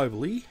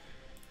globally.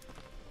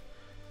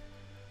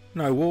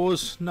 No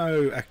wars,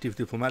 no active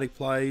diplomatic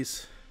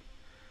plays.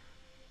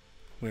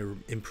 We're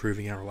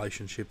improving our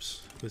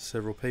relationships with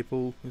several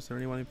people. Is there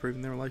anyone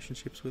improving their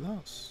relationships with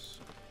us?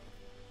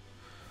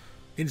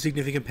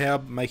 Insignificant power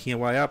making our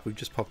way up. We've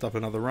just popped up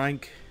another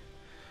rank.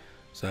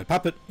 So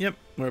puppet, yep,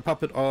 we're a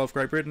puppet of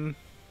Great Britain.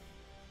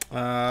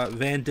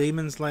 Van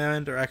Diemen's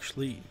Land are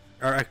actively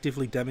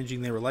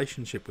damaging their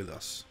relationship with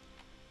us,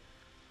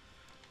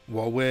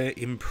 while we're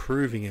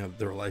improving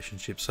the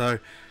relationship. So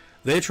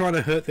they're trying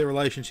to hurt their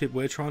relationship.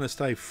 We're trying to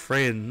stay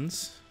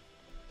friends.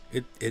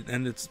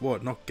 And it's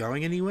what, not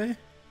going anywhere?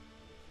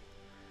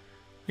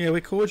 Yeah,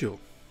 we're cordial.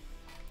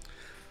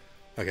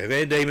 Okay,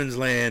 Van Diemen's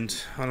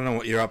Land. I don't know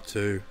what you're up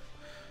to.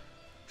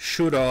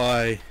 Should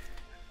we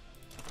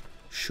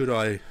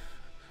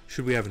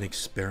have an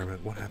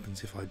experiment? What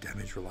happens if I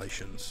damage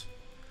relations?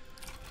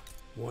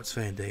 What's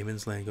Van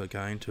Diemen's Land got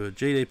going to it?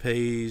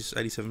 GDP's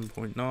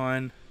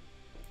 87.9.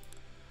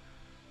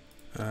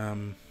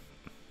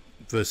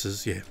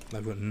 Versus, yeah,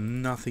 they've got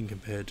nothing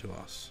compared to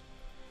us.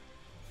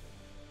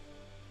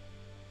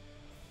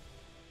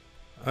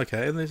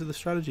 Okay, and these are the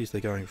strategies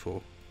they're going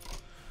for.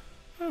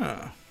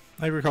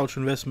 Agriculture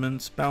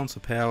investments, balance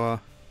of power,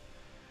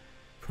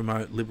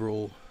 promote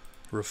liberal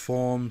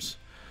reforms.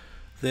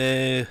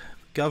 Their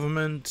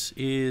government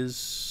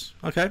is,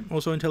 okay,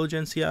 also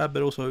intelligentsia,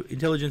 but also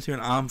intelligentsia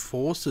and armed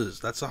forces.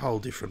 That's a whole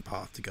different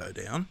path to go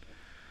down.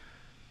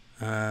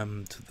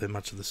 They're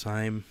much of the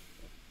same.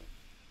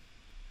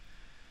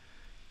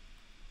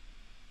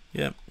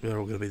 Yeah, they're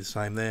all going to be the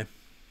same there.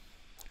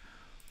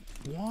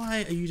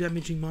 Why are you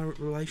damaging my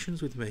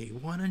relations with me?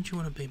 Why don't you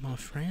want to be my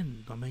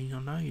friend? I mean, I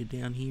know you're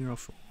down here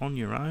off on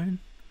your own.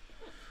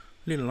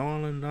 Little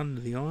island under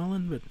the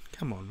island, but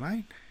come on,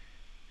 mate.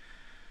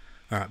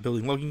 Alright,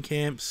 building logging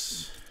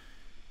camps.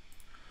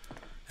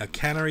 Our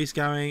cannery's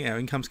going. Our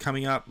income's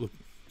coming up. Look,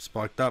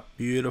 spiked up.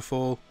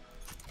 Beautiful.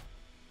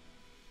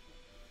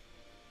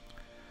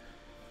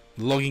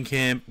 The logging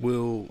camp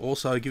will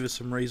also give us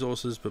some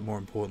resources, but more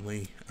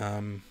importantly,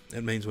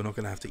 it means we're not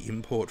going to have to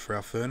import for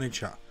our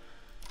furniture.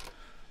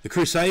 The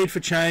Crusade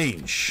for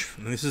Change.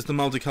 And this is the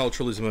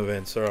multiculturalism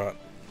events. Alright,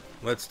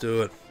 let's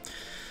do it.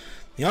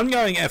 The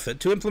ongoing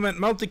effort to implement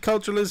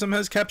multiculturalism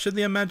has captured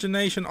the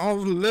imagination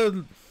of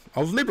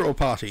Liberal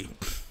Party.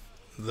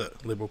 The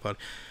Liberal Party.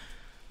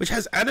 Which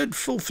has added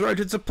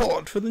full-throated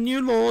support for the new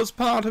law as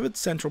part of its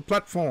central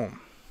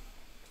platform.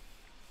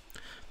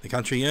 The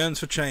country yearns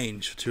for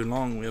change. For too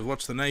long we have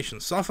watched the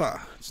nation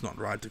suffer. It's not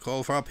right to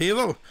call for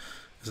upheaval.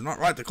 It's not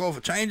right to call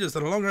for changes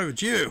that are long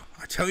overdue.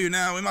 I tell you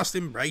now, we must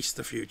embrace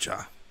the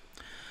future.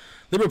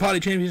 Liberal Party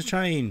champions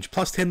change.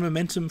 Plus 10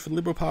 momentum for the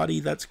Liberal Party.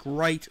 That's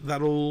great.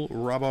 That'll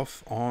rub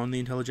off on the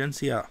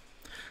intelligentsia.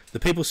 The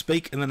people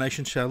speak and the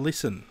nation shall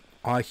listen.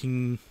 I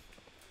can...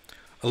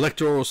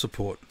 electoral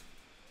support.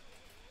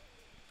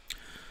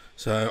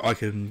 So I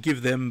can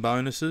give them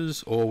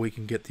bonuses, or we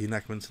can get the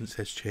enactments and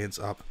test chance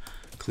up.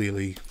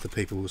 Clearly, the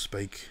people will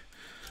speak.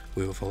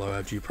 We will follow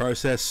our due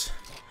process.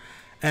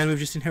 And we've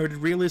just inherited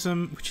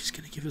realism, which is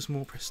going to give us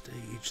more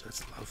prestige.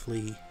 That's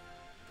lovely.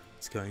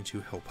 It's going to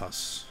help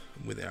us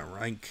with our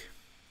rank.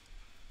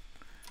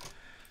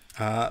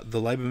 The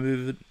labour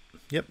movement.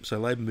 Yep, so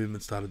labour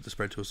movement started to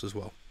spread to us as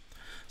well.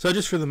 So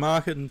just for the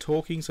market and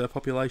talking, so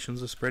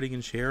populations are spreading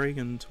and sharing,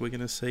 and we're going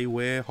to see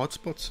where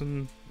hotspots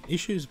and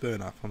issues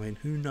burn up. I mean,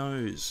 who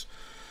knows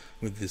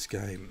with this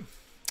game?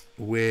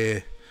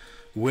 Where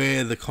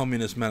the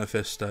Communist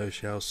Manifesto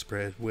shall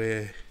spread,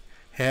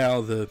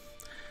 how the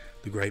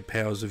great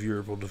powers of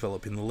Europe will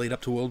develop in the lead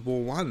up to World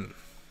War One,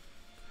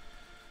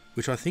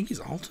 which I think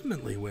is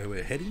ultimately where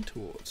we're heading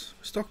towards.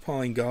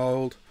 Stockpiling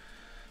gold,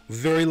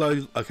 very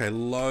low,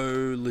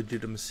 low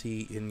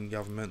legitimacy in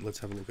government. Let's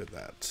have a look at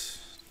that.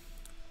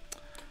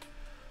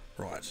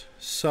 Right,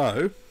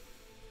 so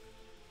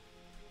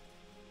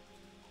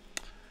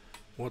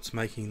what's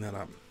making that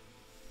up?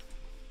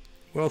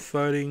 Wealth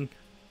voting,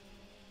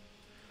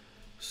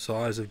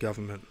 size of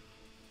government.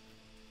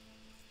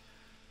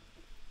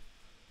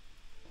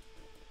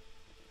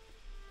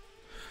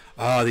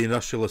 The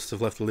industrialists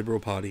have left the Liberal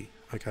Party.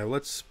 Okay,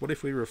 what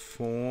if we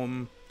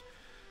reform,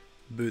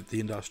 boot the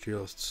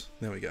industrialists?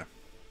 There we go.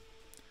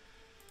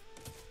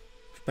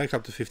 Back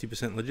up to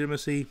 50%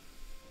 legitimacy.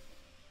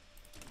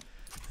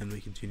 And we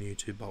continue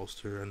to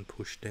bolster and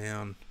push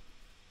down.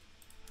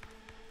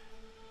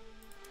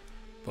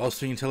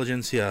 Bolstering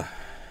intelligentsia.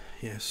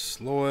 Yes,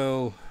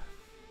 loyal.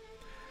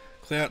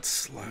 Clout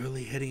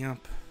slowly heading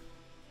up.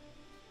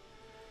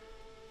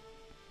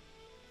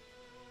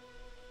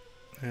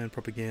 And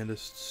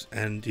propagandists.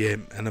 And yeah,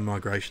 and a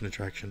migration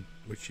attraction,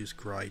 which is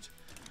great.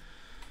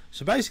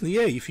 So basically,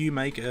 yeah, if you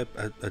make a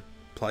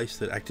place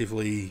that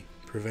actively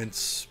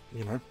prevents,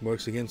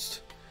 works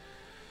against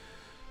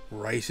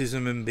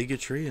racism and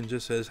bigotry and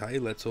just says, hey,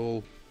 let's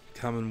all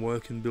come and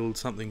work and build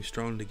something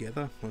strong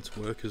together. Let's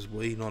work as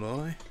we, not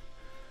I.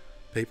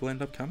 People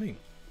end up coming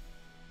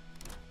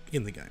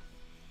in the game,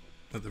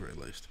 at the very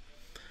least.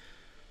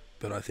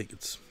 But I think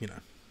it's, you know,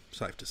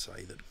 safe to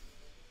say that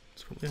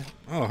it's probably...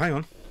 Oh, hang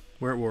on.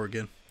 We're at war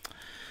again.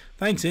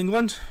 Thanks,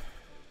 England.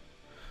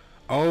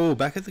 Oh,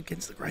 back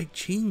against the Great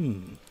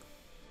Qing.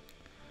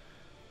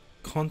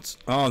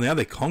 Oh, now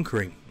they're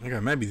conquering. Okay,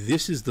 maybe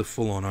this is the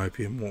full-on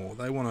Opium War.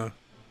 They want to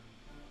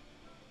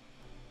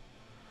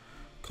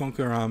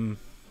conquer, I don't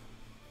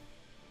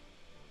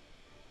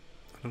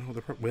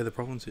know where the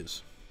province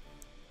is.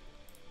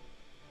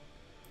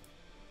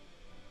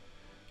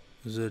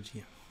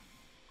 Zhejiang.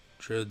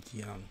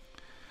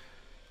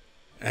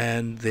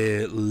 And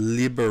they're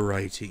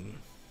liberating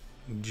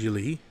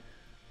Jili.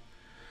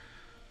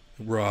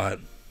 Right.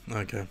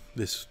 Okay.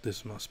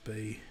 This must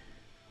be...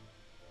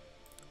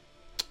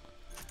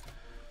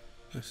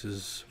 This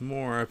is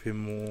more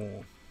opium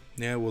war.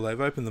 Now, well, they've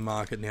opened the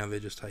market. Now they're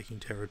just taking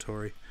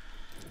territory.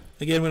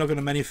 Again, we're not going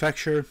to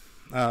manufacture.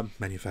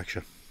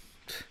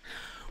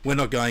 We're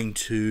not going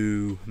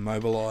to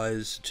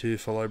mobilise to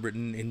follow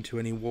Britain into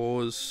any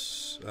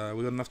wars.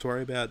 We've got enough to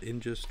worry about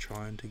in just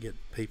trying to get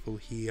people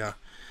here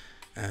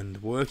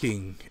and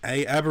working.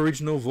 A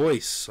Aboriginal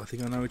voice. I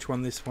think I know which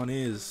one this one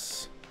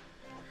is.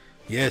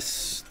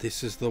 Yes,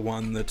 this is the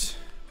one that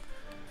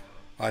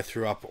I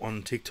threw up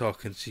on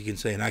TikTok, and so you can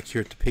see an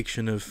accurate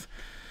depiction of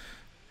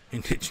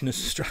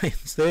Indigenous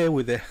Australians there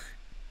with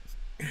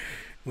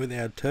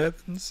our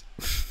turbans.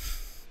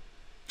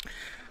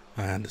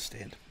 I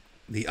understand.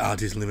 The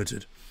art is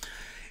limited.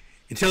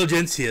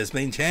 Intelligentsia has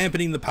been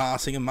championing the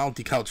passing of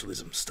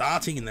multiculturalism,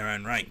 starting in their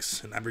own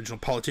ranks. An Aboriginal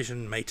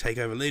politician may take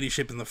over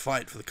leadership in the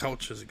fight for the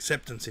culture's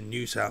acceptance in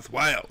New South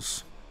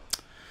Wales.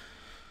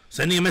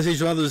 Sending a message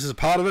to others is a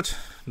part of it.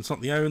 It's not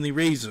the only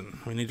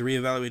reason. We need to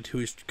reevaluate who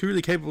is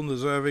truly capable and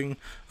deserving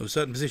of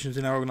certain positions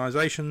in our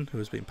organisation, who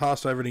has been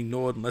passed over and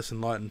ignored in less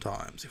enlightened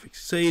times. If we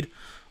succeed,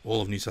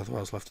 all of New South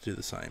Wales will have to do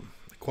the same.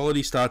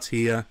 Equality starts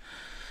here.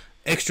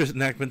 Extra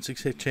enactments,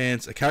 except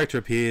chance. A character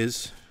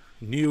appears.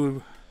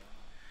 New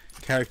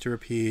character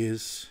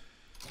appears,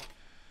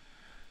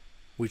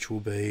 which will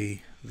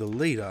be the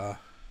leader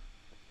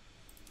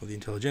of the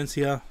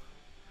intelligentsia.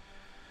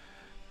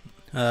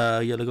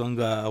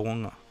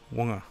 Yalagonga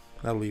Wonga.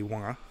 That'll be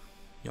Wonga.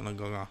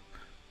 Yalagonga.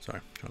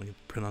 Sorry, trying to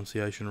get the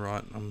pronunciation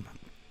right.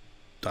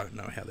 Don't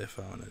know how their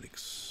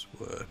phonetics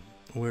were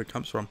or where it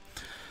comes from.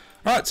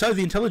 Alright, so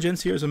the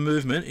intelligentsia as a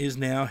movement is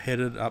now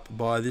headed up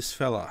by this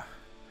fella,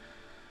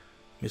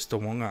 Mr.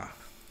 Wonga.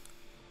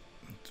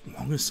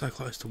 Wonga's so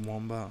close to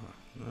Wamba.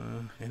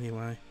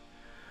 Anyway.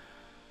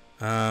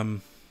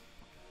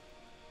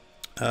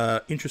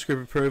 Interest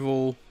group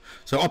approval.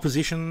 So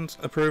opposition's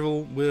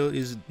approval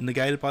is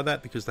negated by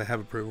that because they have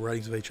approval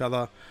ratings of each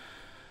other.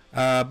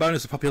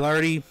 Bonus of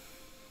popularity.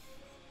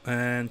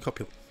 And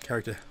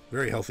character.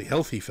 Very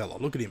healthy fella.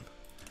 Look at him.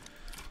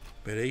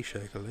 Betty,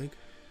 shake a leg.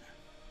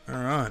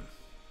 Alright.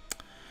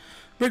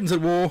 Britain's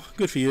at war.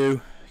 Good for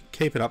you.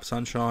 Keep it up,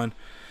 sunshine.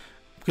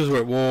 Because we're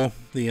at war,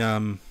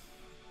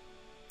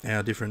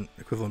 our different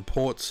equivalent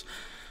ports.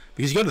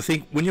 Because you got to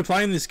think, when you're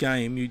playing this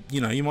game,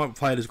 you might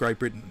play it as Great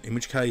Britain, in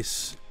which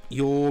case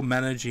you're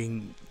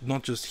managing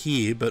not just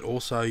here, but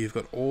also you've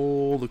got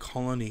all the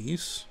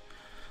colonies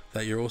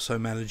that you're also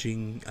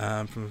managing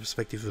from a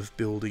perspective of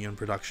building and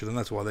production, and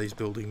that's why these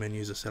building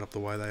menus are set up the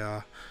way they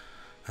are,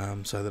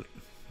 so that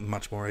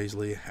much more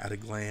easily at a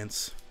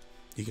glance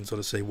you can sort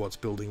of see what's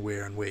building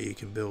where and where you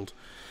can build.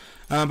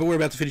 But we're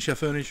about to finish our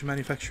furniture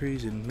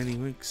manufactories in many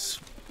weeks.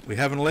 We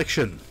have an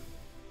election.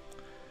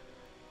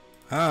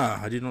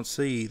 I did not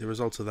see the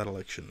results of that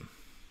election.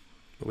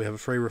 But we have a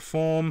free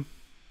reform.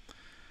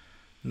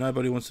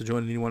 Nobody wants to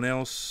join anyone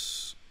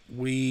else.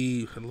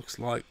 It looks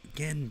like,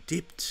 again,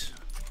 dipped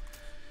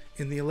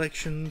in the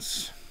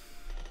elections.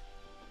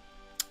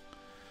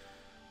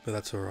 But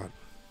that's alright.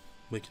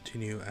 We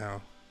continue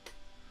our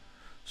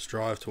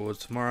strive towards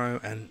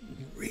tomorrow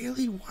and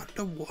really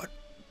wonder what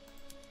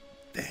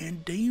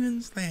Van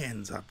Diemen's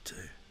Land's up to.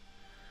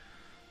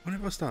 Wonder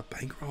if I start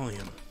bankrolling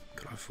him.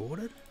 Could I afford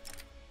it?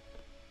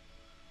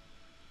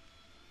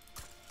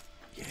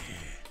 Yeah.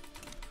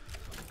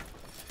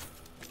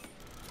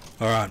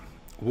 Alright.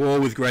 War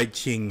with Great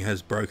Qing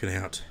has broken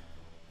out.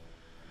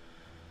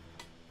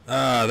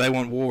 They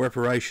want war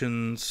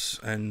reparations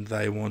and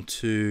they want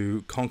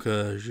to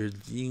conquer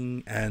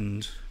Zhejiang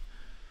and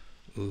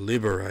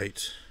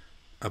liberate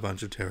a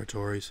bunch of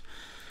territories.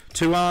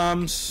 2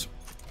 arms.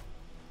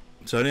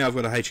 So now I've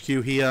got a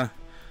HQ here.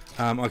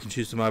 I can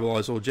choose to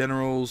mobilise all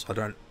generals.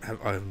 I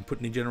haven't put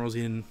any generals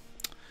in.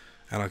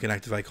 And I can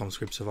activate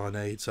conscripts if I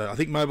need. So I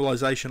think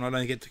mobilisation I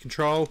don't get to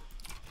control.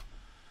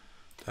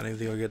 Don't even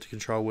think I get to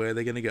control where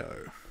they're going to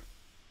go.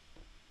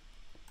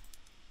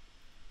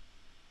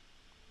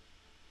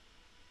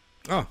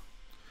 Oh,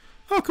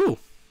 cool.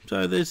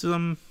 So there's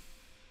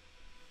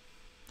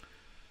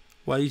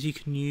ways you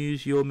can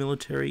use your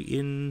military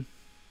in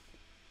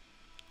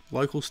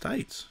local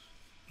states.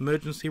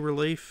 Emergency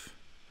relief.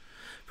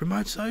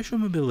 Promote social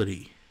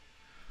mobility.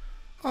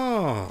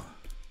 Oh,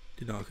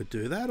 didn't know I could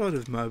do that. I'd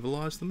have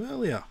mobilised them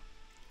earlier.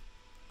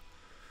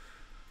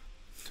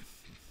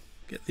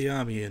 Get the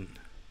army in.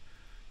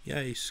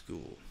 Yay,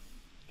 school.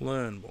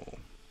 Learn more.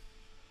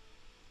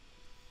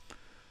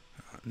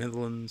 Right,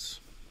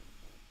 Netherlands.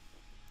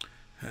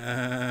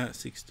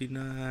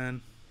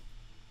 69.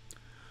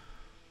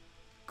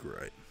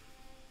 Great.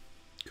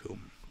 Cool.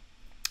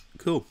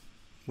 Cool.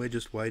 We're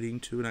just waiting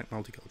to enact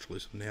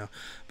multiculturalism now.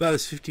 But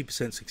it's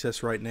 50%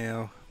 success rate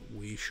now.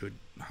 We should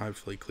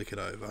hopefully click it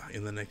over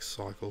in the next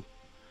cycle.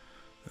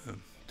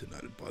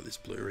 Denoted by this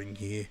blue ring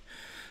here.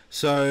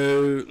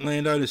 So,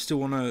 landowners still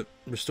want to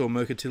restore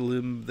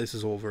mercantilism. This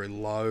is all very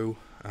low.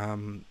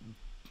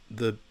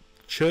 The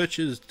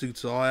church's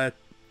desire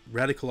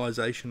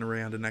radicalisation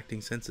around enacting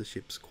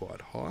censorship is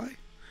quite high.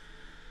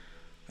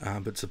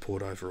 But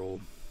support overall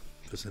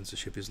for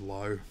censorship is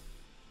low.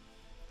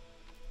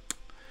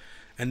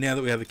 And now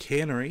that we have a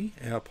cannery,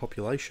 our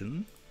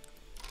population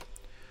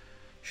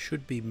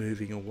should be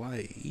moving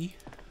away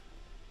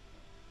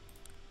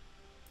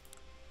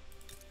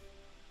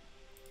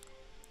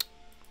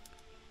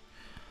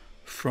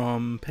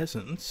from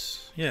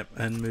peasants, yep,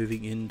 and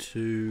moving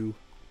into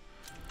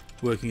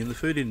working in the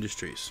food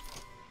industries.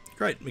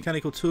 Great,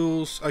 mechanical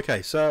tools.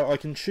 Okay, so I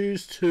can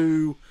choose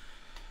to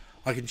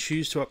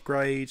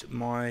upgrade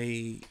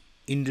my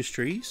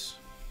industries.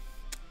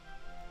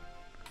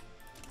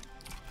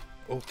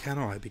 Or can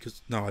I?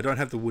 Because no, I don't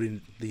have the wood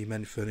in the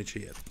furniture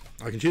yet.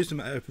 I can choose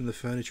to open the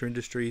furniture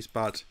industries,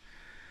 but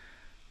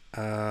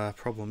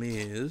problem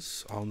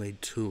is I'll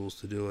need tools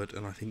to do it,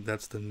 and I think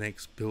that's the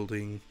next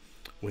building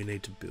we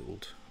need to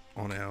build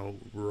on our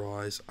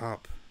rise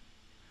up.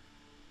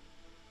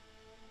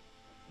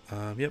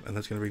 Yep, and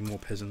that's going to bring more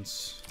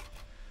peasants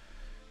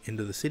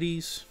into the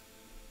cities.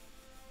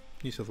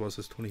 New South Wales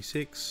has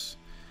 26.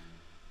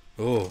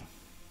 Oh,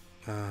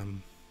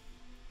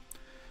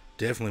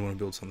 definitely want to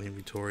build something in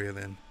Victoria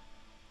then.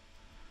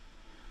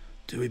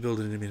 Do we build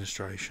an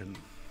administration?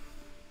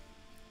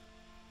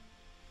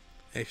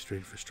 Extra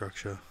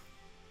infrastructure.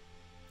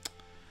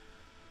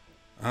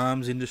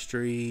 Arms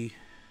industry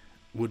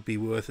would be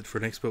worth it for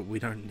an export. We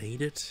don't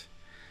need it.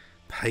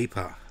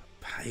 Paper.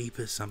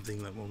 Paper's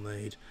something that we'll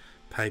need.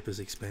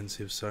 Paper's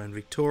expensive. So in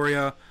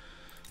Victoria,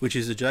 which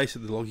is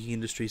adjacent to the logging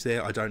industries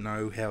there, I don't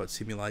know how it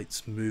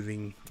simulates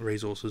moving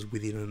resources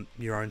within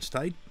your own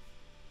state.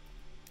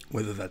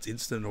 Whether that's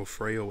instant or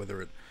free, or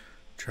whether it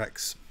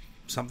tracks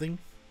something.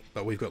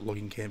 But we've got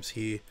logging camps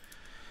here.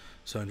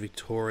 So in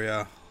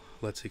Victoria,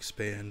 let's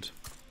expand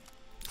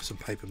some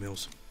paper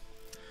mills.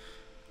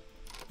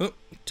 Oh,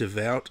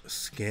 devout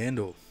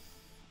scandal.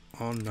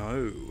 Oh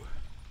no.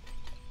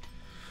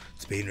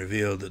 It's been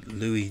revealed that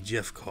Louis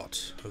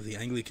Jeffcott of the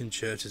Anglican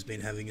Church has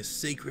been having a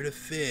secret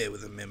affair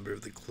with a member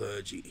of the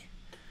clergy.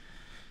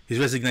 His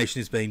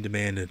resignation is being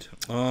demanded.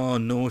 Oh,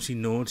 naughty,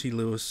 naughty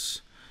Lewis.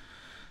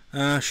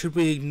 Should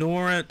we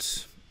ignore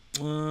it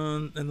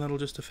and that'll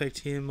just affect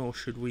him, or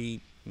should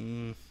we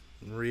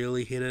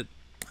really hit it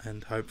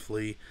and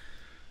hopefully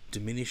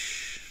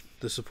diminish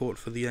the support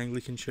for the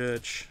Anglican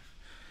Church?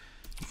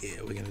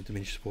 Yeah, we're going to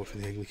diminish support for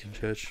the Anglican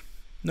Church.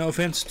 No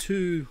offence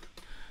to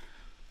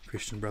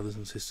Christian brothers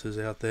and sisters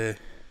out there.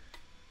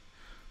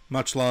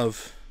 Much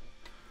love.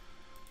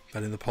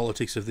 But in the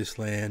politics of this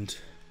land,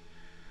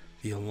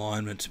 the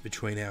alignment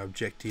between our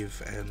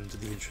objective and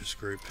the interest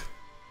group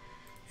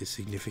is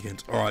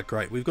significant. Alright,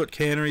 great. We've got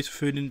canneries for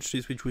food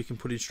industries which we can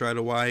put in straight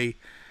away.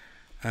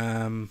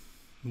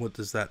 What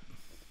does that...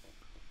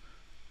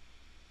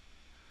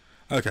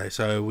 Okay,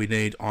 so we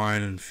need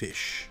iron and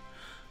fish,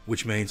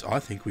 which means I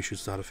think we should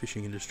start a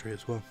fishing industry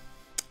as well.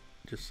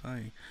 Just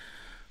saying.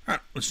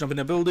 Alright, let's jump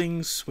into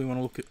buildings. We want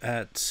to look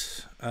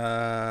at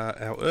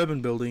our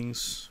urban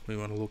buildings. We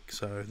want to look,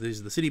 so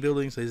these are the city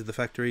buildings, these are the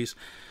factories.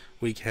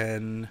 We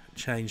can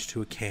change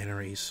to a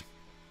canneries,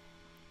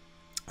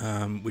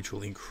 which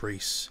will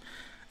increase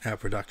our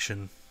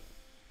production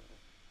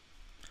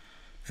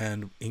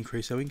and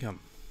increase our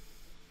income.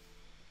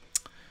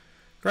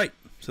 Great,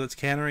 so that's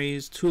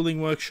canneries, tooling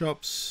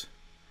workshops,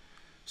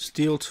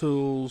 steel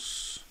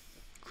tools,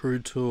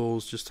 crude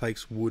tools, just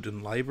takes wood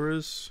and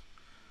labourers.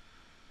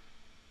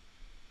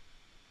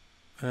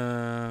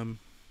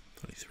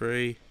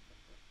 23.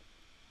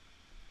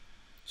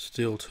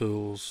 Steel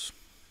tools.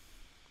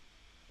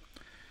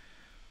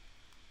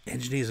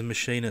 Engineers and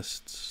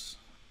machinists.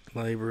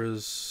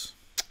 Labourers.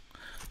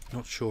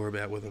 Not sure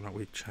about whether or not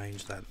we've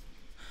changed that.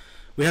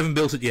 We haven't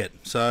built it yet,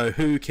 so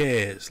who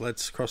cares?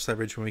 Let's cross that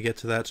bridge when we get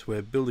to that.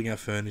 We're building our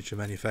furniture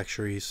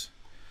manufactories.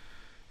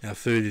 Our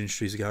food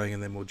industries are going,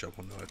 and then we'll jump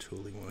onto our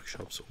tooling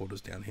workshops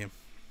orders down here.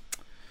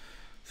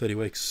 30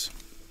 weeks.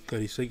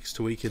 36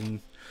 till we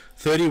can...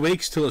 30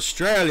 weeks till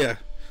Australia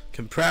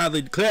can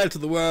proudly declare to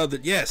the world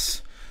that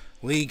yes,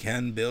 we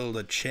can build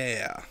a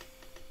chair.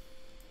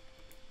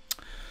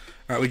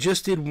 Alright, we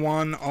just did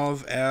one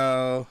of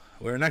our...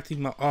 We're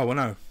enacting... Oh, well,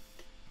 no.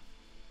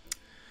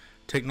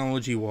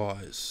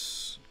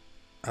 Technology-wise.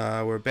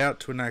 We're about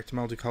to enact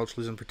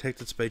multiculturalism.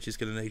 Protected speech is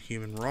going to need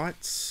human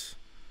rights.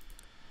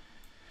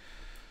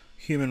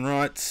 Human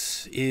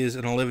rights is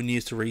an 11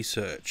 years to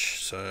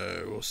research,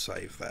 so we'll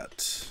save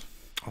that.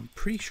 I'm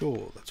pretty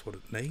sure that's what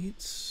it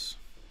needs.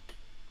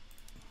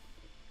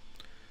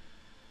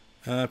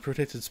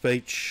 Protected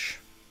speech.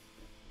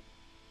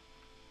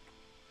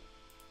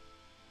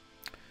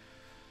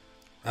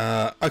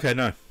 Okay,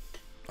 no.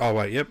 Oh,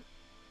 wait, yep.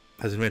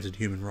 Has invented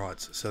human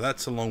rights. So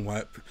that's a long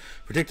way.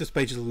 Protected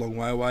speech is a long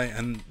way away,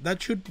 and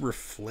that should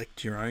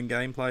reflect your own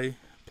gameplay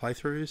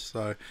playthroughs.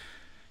 So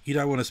you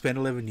don't want to spend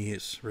 11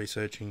 years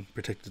researching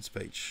protected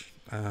speech.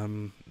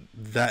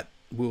 That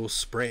will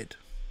spread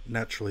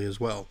naturally as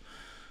well,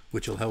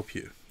 which will help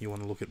you. You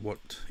want to look at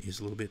what is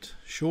a little bit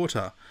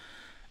shorter.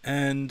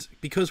 And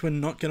because we're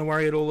not going to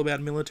worry at all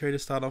about military to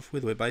start off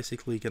with, we're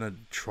basically going to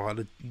try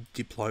to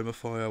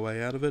diplomify our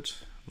way out of it.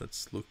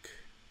 Let's look.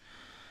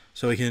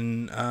 So we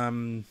can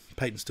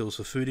patent stills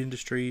for food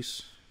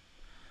industries,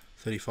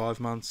 35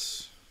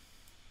 months.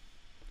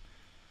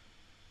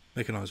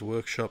 Mechanised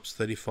workshops,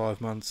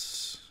 35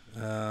 months,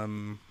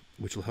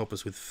 which will help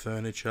us with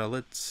furniture.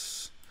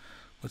 Let's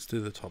do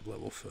the top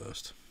level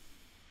first.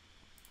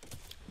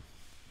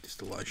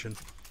 Distillation.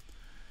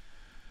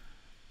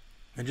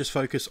 And just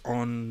focus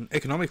on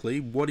economically,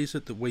 what is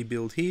it that we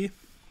build here?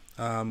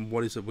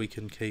 What is it we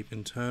can keep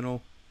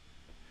internal?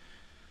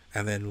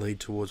 And then lead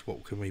towards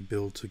what can we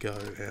build to go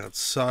out.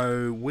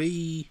 So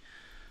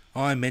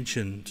I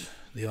mentioned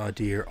the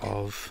idea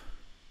of,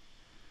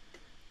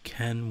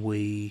 can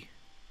we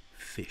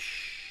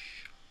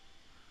fish?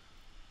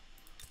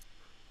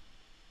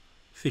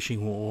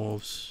 Fishing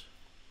wharves,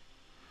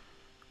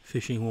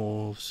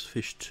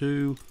 fish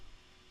 2.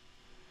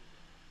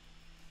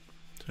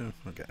 So,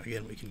 okay,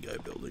 again we can go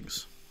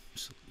buildings.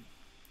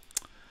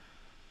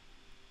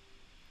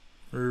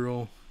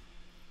 Rural.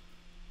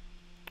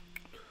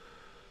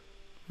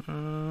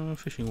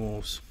 Fishing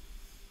wharves.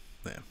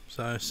 There.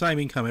 So same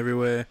income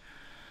everywhere.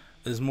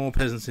 There's more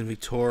peasants in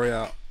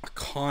Victoria. I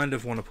kind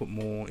of want to put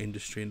more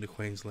industry into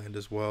Queensland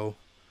as well.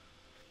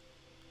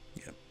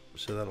 Yep.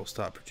 So that'll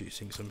start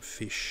producing some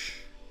fish,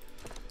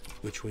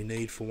 which we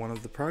need for one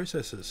of the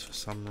processes for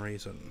some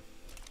reason.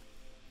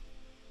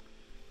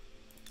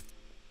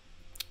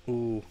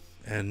 Ooh,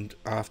 and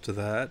after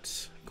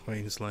that,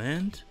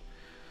 Queensland.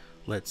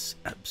 Let's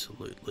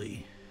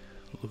absolutely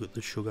look at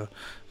the sugar.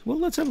 Well,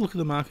 let's have a look at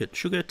the market.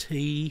 Sugar,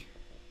 tea,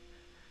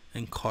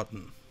 and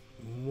cotton.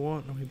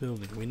 What are we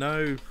building? We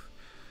know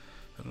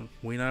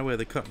where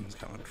the cotton's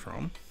coming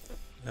from.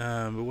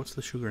 But what's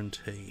the sugar and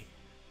tea?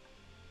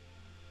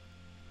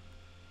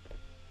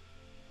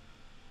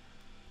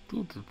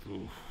 Am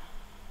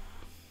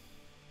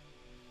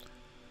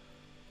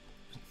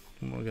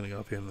I going to go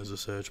up here and there's a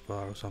search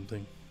bar or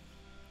something?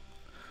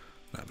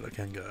 No, but I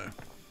can go.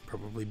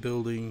 Probably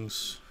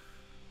buildings.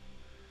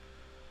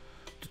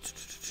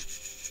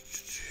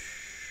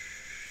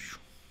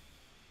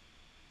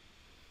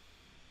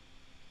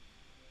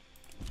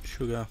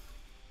 Sugar.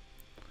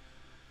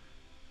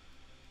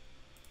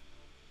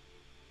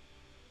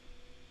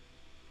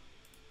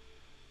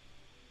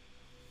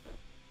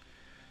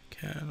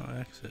 Can I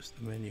access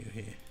the menu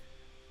here?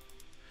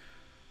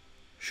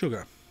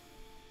 Sugar.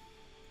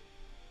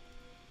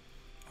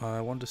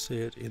 I want to see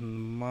it in the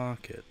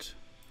market.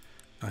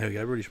 Oh, here we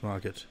go, British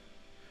market.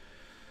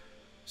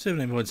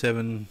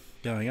 17.7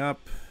 going up.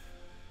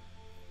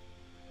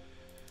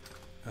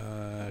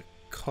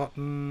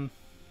 Cotton.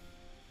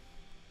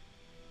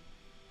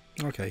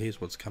 Okay, here's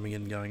what's coming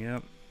in and going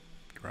out.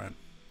 Great.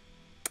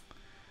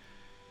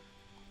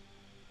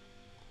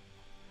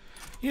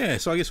 Yeah,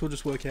 so I guess we'll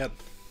just work out,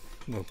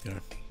 well, you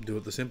know, do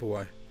it the simple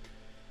way.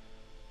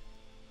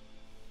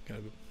 Do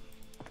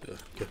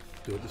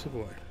it the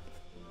simple way.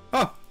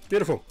 Oh,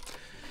 beautiful.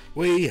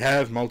 We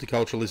have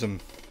multiculturalism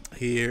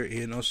here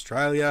in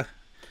Australia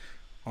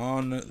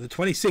on the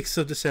 26th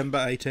of December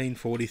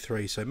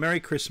 1843. So Merry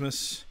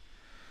Christmas.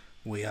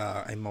 We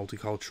are a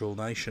multicultural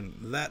nation.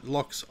 That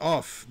locks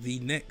off the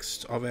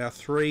next of our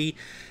 3.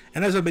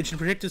 And as I mentioned,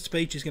 protected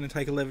speech is going to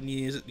take 11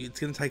 years. It's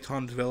going to take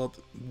time to develop.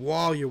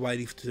 While you're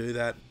waiting to do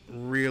that,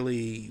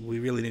 we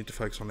really need to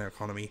focus on our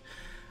economy.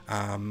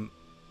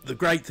 The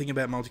great thing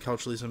about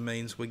multiculturalism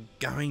means we're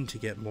going to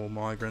get more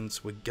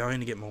migrants. We're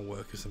going to get more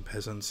workers and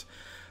peasants.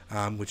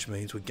 Which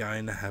means we're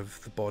going to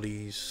have the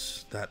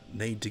bodies that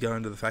need to go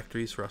into the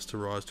factories for us to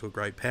rise to a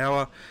great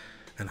power.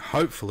 And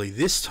hopefully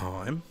this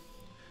time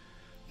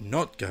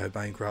not go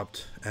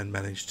bankrupt and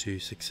manage to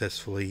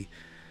successfully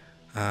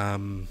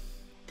form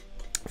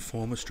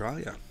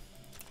Australia.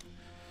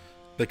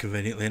 But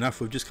conveniently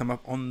enough, we've just come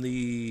up on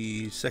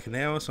the 2nd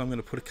hour, so I'm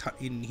going to put a cut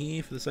in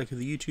here for the sake of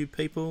the YouTube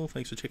people.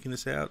 Thanks for checking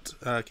this out.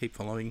 Keep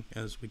following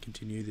as we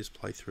continue this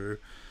playthrough.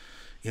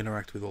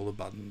 Interact with all the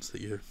buttons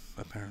that you're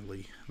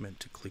apparently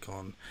meant to click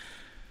on.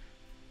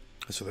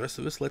 As for the rest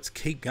of us, let's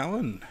keep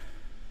going.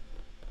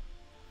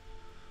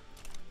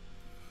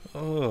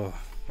 Oh,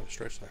 I'm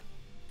stretched there.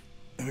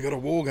 And we got a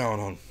war going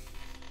on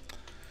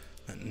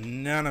that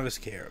none of us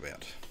care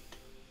about.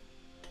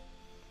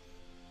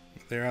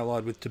 They're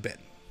allied with Tibet.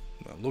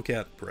 Well, look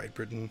out, Great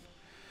Britain.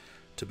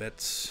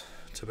 Tibet's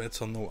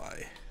on the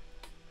way.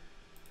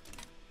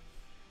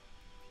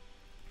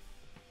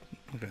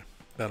 Okay,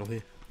 battle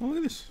here. Oh, look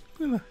at this.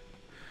 Look at that.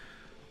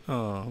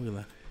 Oh, look at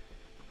that.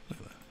 Look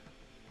at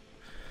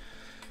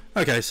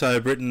that. Okay, so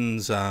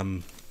Britain's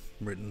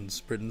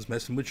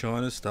messing with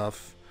China's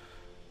stuff.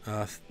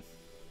 Macau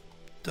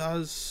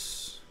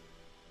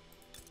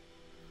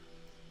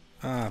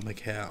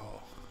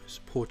is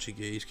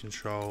Portuguese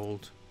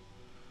controlled.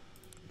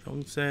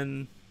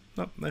 Yongtsen,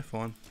 nope, they're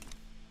fine.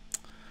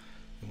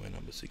 And we're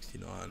number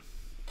 69.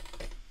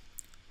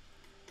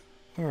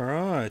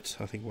 Alright,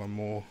 I think one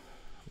more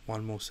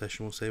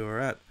session, we'll see where we're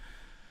at.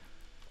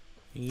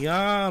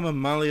 Yeah,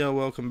 Mamalia,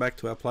 welcome back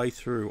to our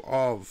playthrough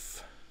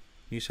of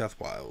New South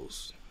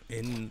Wales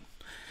in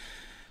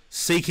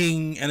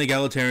Seeking an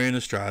Egalitarian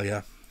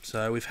Australia.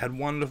 So we've had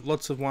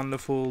lots of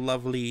wonderful,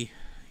 lovely,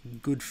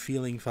 good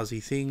feeling fuzzy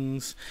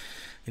things.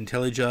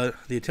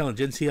 The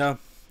Intelligentsia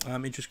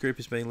interest group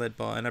is being led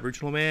by an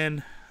Aboriginal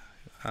man,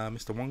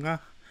 Mr.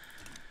 Wonga.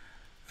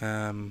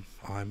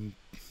 I'm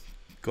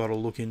got to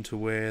look into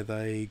where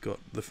they got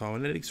the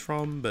phonetics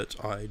from, but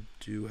I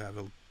do have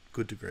a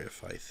good degree of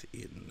faith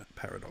in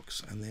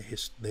Paradox and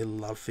their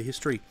love for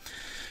history.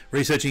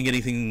 Researching and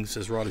getting things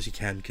as right as you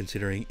can,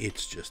 considering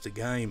it's just a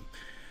game.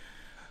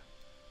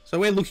 So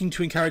we're looking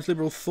to encourage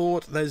liberal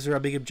thought. Those are our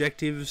big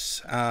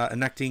objectives.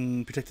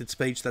 Enacting protected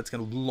speech, that's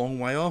going a long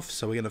way off.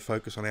 So we're going to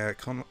focus on our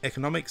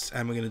economics,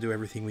 and we're going to do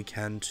everything we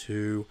can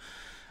to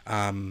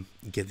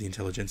get the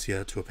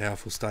intelligentsia to a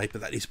powerful state.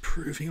 But that is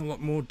proving a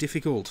lot more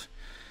difficult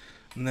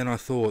and then I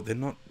thought. They're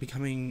not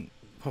becoming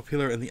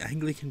popular, and the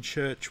Anglican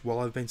Church, while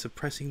I've been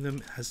suppressing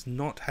them, has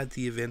not had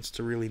the events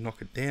to really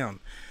knock it down.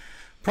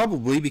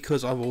 Probably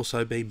because I've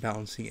also been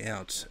balancing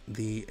out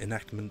the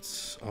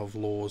enactments of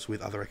laws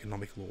with other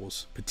economic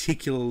laws,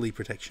 particularly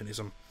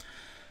protectionism,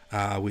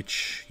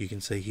 which you can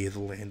see here the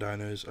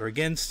landowners are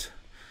against,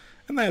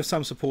 and they have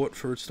some support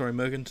for restoring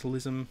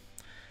mercantilism,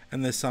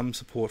 and there's some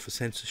support for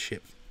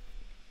censorship,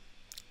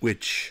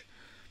 which,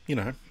 you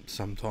know,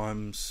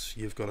 sometimes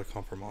you've got to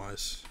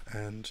compromise,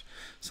 and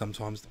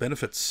sometimes the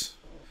benefits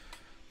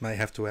may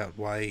have to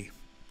outweigh,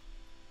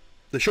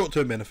 the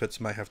short-term benefits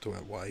may have to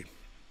outweigh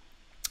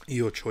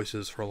your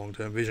choices for a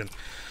long-term vision.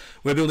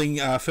 We're building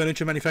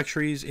furniture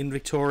manufactories in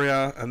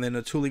Victoria, and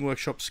then tooling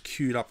workshops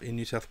queued up in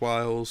New South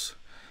Wales,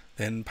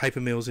 then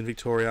paper mills in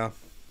Victoria,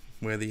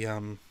 where the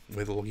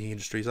logging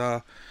industries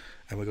are,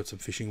 and we've got some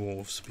fishing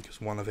wharves because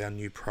one of our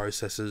new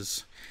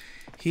processes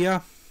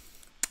here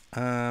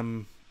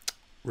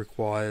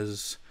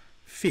requires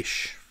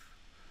fish.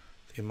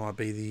 It might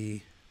be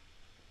the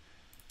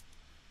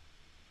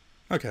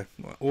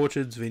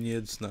orchards,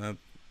 vineyards, no.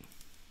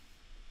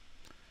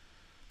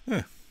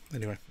 Yeah.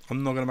 Anyway,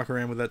 I'm not going to muck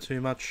around with that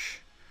too much.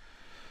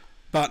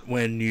 But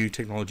when new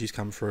technologies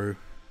come through,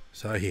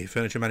 so here,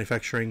 furniture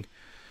manufacturing,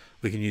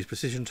 we can use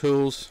precision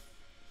tools.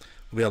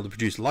 We'll be able to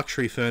produce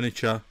luxury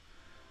furniture,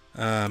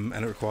 and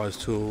it requires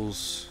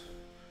tools,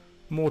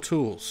 more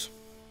tools,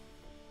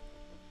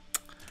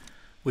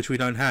 which we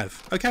don't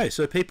have. Okay,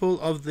 so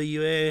people of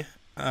the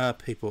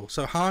people.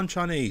 So Han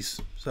Chinese.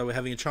 So we're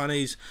having a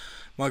Chinese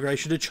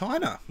migration to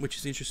China, which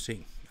is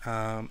interesting.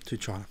 To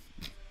China.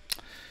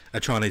 A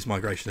Chinese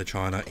migration to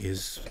China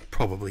is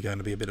probably going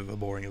to be a bit of a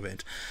boring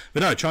event.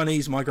 But no,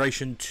 Chinese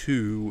migration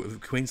to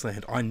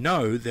Queensland. I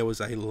know there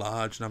was a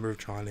large number of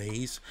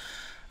Chinese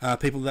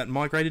people that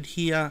migrated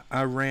here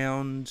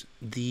around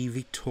the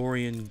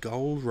Victorian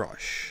Gold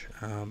Rush.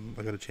 I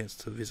got a chance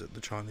to visit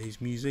the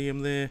Chinese Museum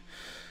there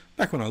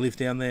back when I lived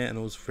down there, and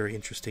it was very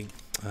interesting.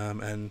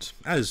 And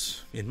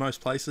as in most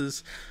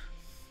places,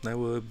 they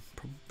were,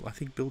 I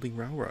think, building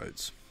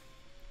railroads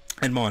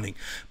and mining.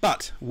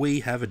 But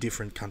we have a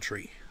different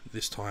country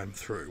this time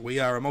through. We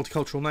are a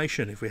multicultural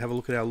nation. If we have a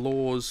look at our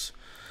laws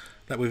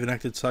that we've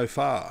enacted so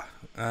far,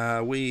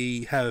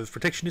 we have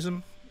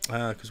protectionism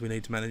because we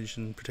need to manage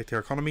and protect our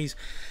economies,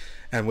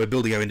 and we're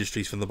building our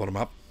industries from the bottom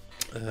up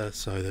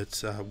so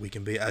that we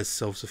can be as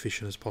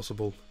self-sufficient as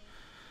possible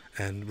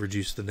and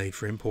reduce the need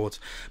for imports.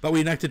 But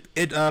we enacted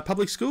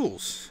public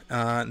schools,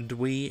 and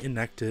we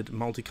enacted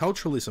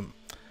multiculturalism.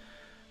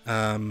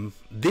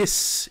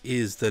 This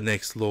is the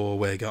next law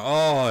where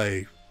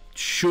I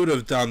should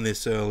have done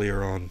this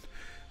earlier on.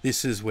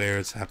 This is where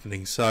it's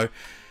happening. So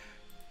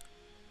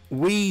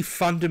we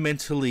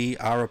fundamentally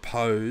are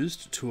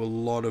opposed to a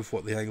lot of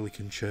what the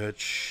Anglican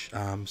Church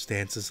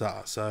stances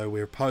are. So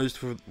we're opposed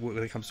when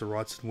it comes to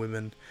rights of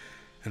women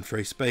and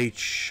free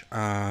speech.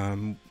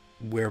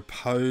 We're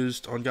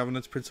opposed on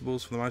governance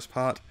principles for the most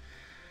part.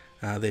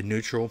 They're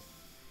neutral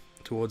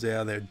towards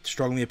they're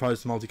strongly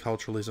opposed to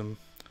multiculturalism.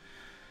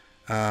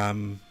 They're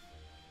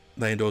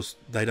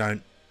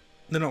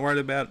not worried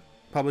about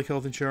public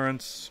health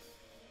insurance,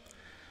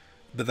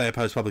 but they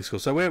oppose public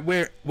schools. So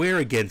we're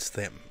against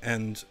them,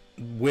 and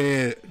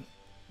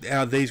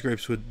these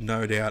groups would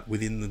no doubt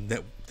within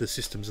the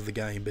systems of the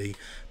game be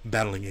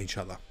battling each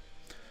other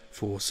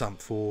for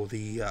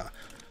the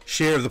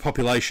share of the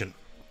population.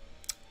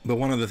 But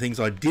one of the things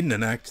I didn't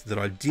enact, that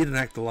I did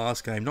enact the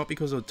last game, not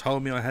because it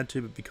told me I had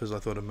to, but because I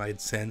thought it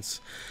made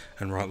sense,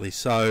 and rightly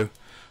so,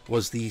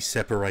 was the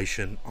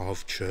separation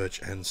of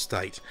church and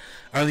state.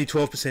 Only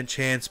 12%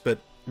 chance, but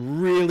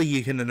really,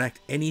 you can enact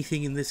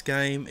anything in this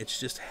game. It's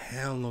just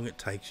how long it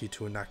takes you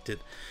to enact it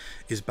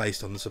is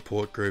based on the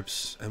support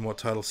groups and what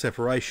total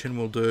separation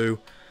will do.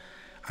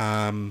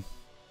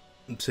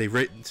 See,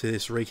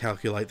 this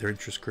recalculate their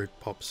interest group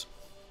pops.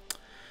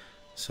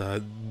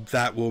 So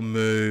that will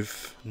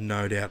move,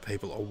 no doubt,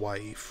 people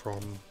away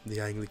from the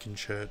Anglican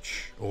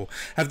Church, or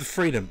have the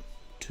freedom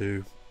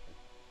to...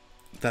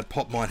 That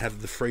pop might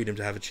have the freedom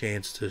to have a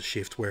chance to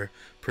shift where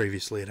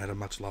previously it had a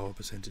much lower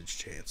percentage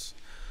chance.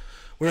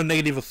 We're on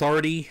negative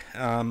authority.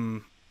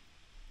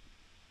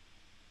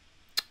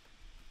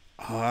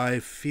 I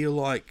feel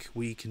like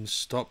we can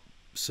stop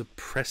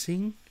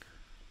suppressing.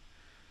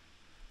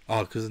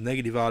 Oh, because the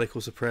negative article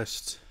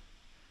suppressed.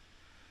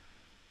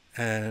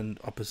 And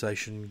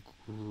opposition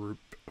group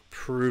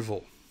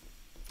approval.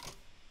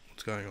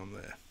 What's going on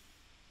there?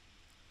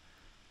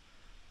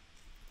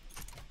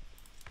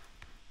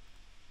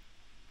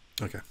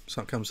 Okay,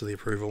 so it comes to the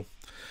approval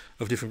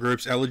of different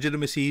groups. Our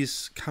legitimacy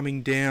is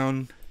coming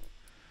down.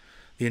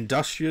 The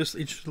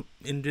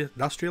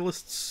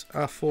industrialists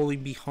are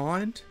falling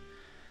behind.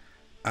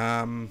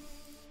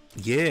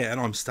 Yeah, and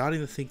I'm starting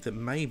to think that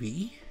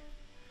maybe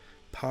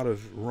part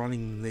of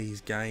running these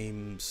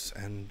games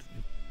and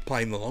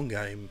playing the long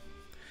game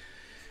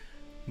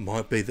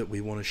might be that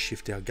we want to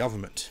shift our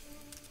government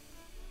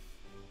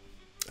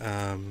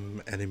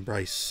and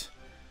embrace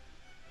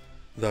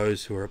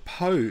those who are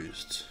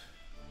opposed.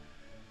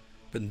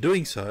 But in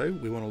doing so,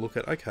 we want to look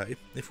at, okay,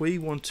 if we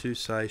want to,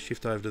 say,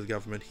 shift over to the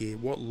government here,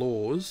 what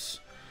laws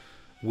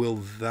will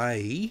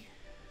they...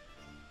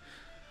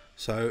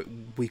 So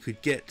we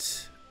could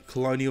get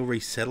colonial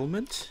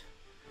resettlement,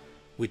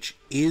 which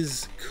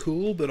is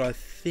cool, but I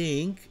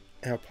think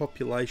our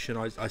population...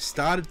 I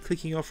started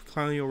clicking off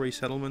colonial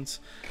resettlements.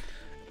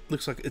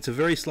 Looks like it's a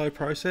very slow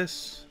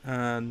process,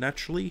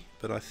 naturally,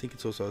 but I think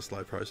it's also a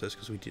slow process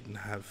because we didn't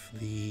have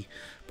the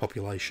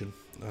population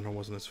and I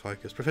wasn't as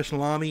focused.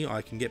 Professional army,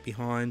 I can get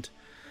behind.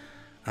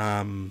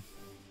 Yep,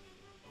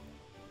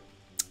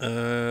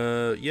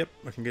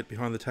 I can get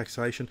behind the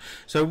taxation.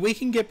 So we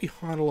can get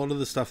behind a lot of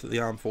the stuff that the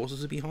armed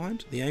forces are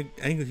behind. The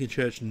Anglican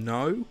Church,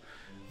 no.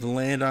 The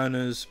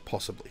landowners,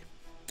 possibly.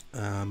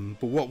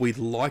 But what we'd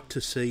like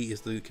to see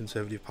is the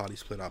Conservative Party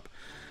split up,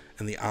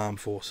 and the armed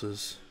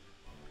forces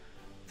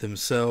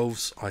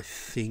themselves, I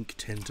think,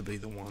 tend to be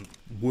the ones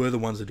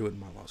that do it in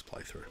my last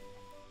playthrough.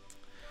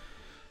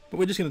 But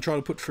we're just going to try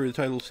to put through the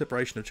total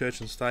separation of church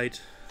and state.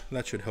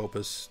 That should help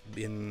us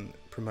in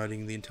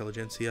promoting the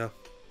intelligentsia.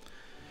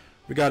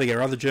 Regarding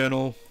our other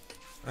journal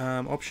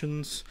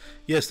options,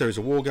 yes, there is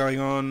a war going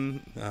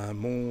on.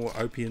 More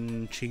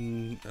Opium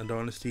Qing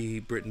dynasty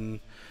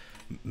Britain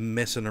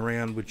messing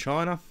around with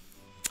China.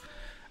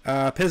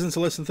 Peasants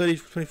are less than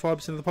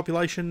 30-25% of the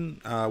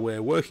population.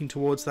 We're working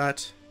towards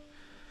that.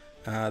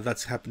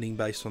 That's happening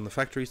based on the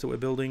factories that we're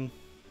building.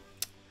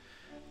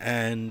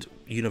 And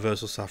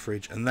universal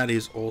suffrage. And that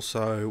is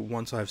also,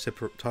 once I have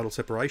total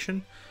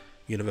separation,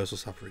 universal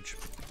suffrage.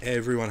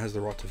 Everyone has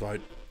the right to vote.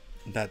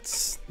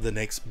 That's the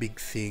next big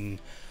thing,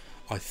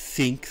 I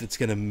think, that's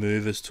going to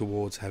move us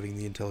towards having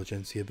the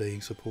intelligentsia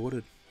being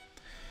supported.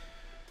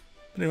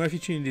 But anyway, if you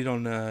tuned in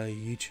on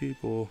YouTube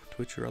or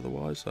Twitch or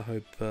otherwise, I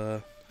hope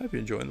you're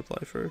enjoying the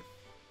playthrough.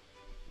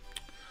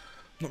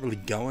 Not really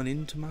going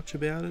into much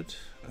about it,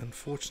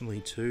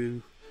 unfortunately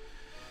too.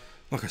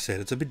 Like I said,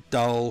 it's a bit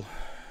dull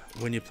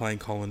when you're playing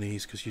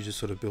colonies because you're just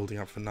sort of building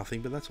up for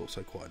nothing, but that's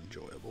also quite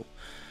enjoyable.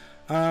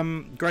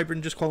 Great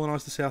Britain just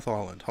colonised the South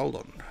Island. Hold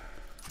on.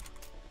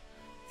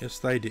 Yes,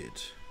 they did.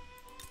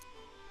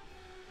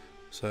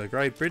 So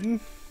Great Britain.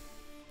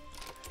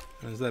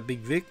 Is that Big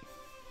Vic?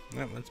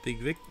 No, that's Big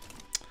Vic.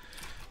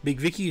 Big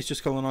Vicky has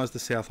just colonised the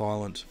South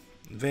Island.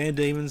 Van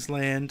Diemen's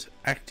Land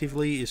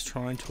actively is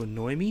trying to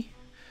annoy me,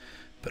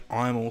 but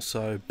I'm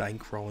also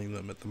bankrolling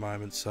them at the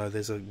moment, so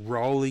there's a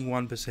rolling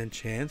 1%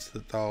 chance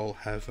that they'll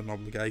have an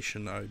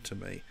obligation owed to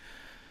me.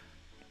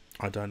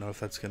 I don't know if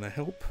that's going to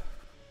help.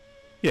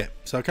 Yeah,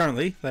 so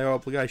currently they are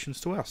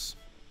obligations to us.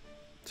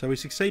 So we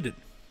succeeded.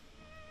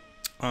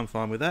 I'm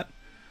fine with that.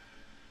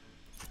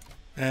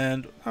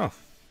 And, oh,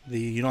 the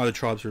United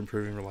Tribes are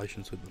improving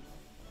relations with them.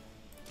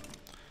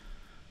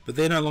 But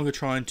they're no longer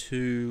trying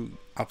to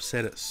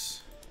upset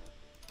us.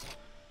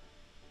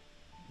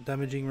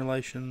 Damaging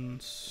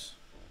relations.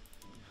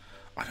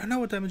 I don't know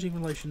what damaging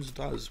relations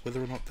does,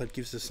 whether or not that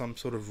gives us some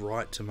sort of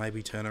right to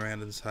maybe turn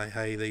around and say,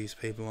 hey, these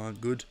people aren't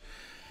good.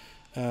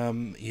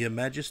 Your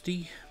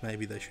Majesty,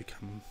 maybe they should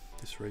come,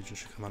 this region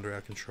should come under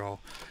our control.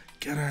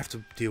 Gonna have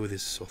to deal with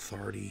this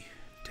authority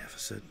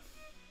deficit.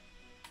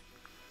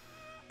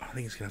 I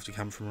think it's gonna have to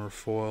come from a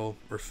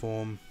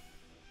reform.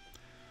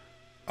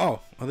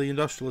 Oh, are the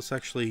industrialists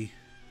actually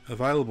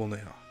available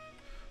now?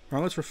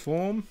 Alright, let's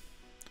reform.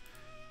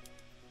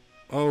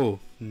 Oh,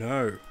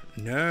 no.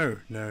 No,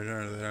 no,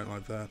 no, they don't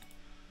like that.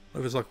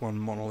 What if it's like one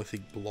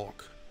monolithic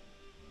block?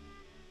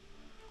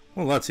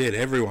 Well, that's it.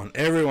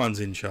 Everyone's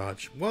in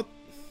charge. What?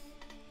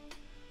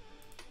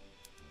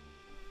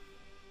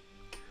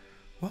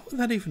 What would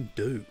that even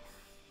do?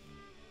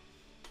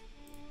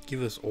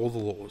 Give us all the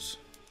laws.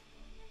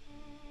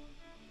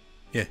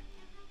 Yeah,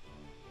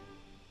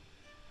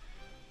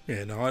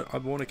 Yeah, no, I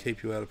want to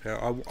keep you out of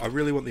power. I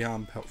really want the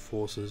armed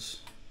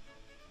forces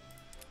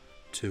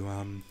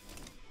to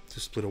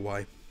split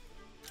away.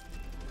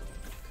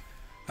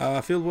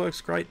 Field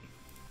work's great.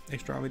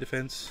 Extra army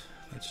defense.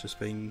 That's just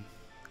been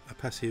a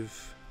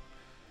passive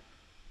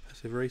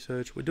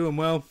research. We're doing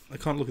well. I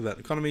can't look at that.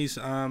 Economy's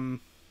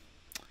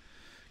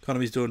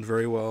doing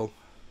very well.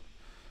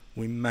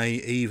 We may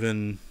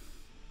even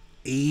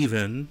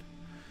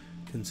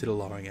consider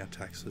lowering our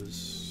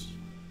taxes.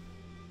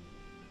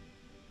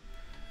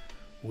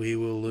 We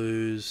will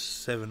lose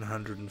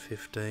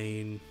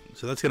 715,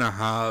 so that's going to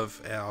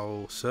halve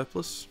our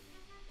surplus.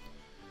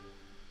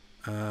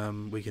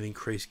 We can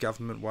increase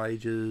government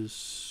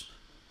wages,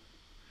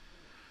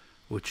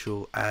 which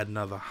will add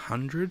another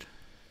 100,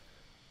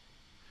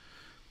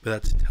 but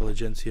that's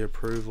intelligentsia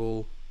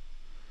approval,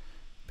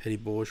 petty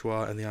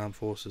bourgeois, and the armed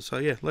forces. So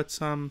yeah, let's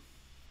see how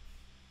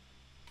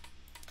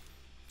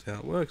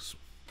it works.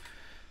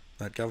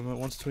 That government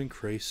wants to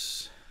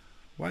increase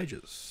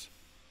wages.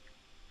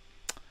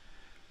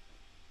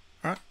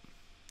 Alright,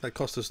 that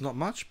cost us not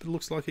much, but it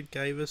looks like it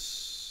gave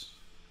us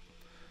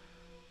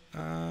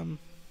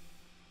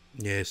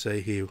yeah,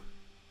 see here.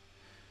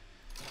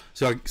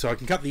 So I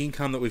can cut the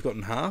income that we've got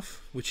in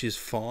half, which is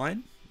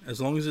fine. As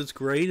long as it's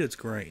green, it's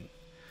green.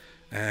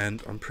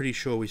 And I'm pretty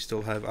sure we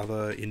still have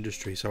other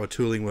industries. So our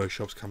tooling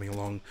workshops coming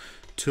along.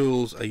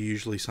 Tools are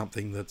usually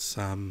something that's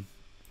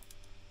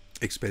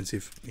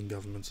expensive in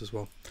governments as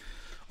well.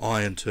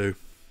 Iron too.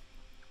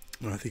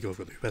 And I think I've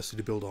got the capacity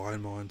to build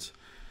iron mines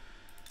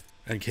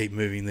and keep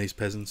moving these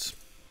peasants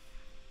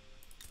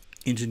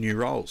into new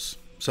roles.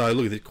 So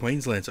look at the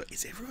Queensland. So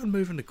is everyone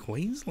moving to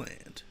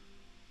Queensland?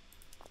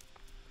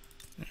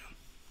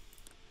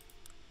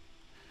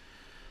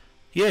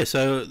 Yeah,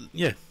 so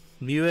yeah,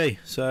 UE.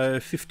 So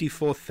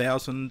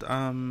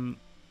 54,000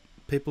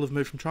 people have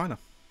moved from China.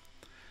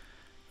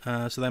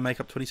 So they make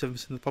up 27%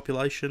 of the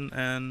population,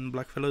 and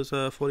blackfellas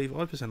are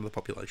 45% of the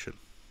population.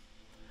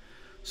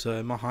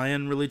 So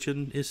Mahayan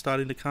religion is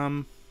starting to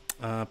come.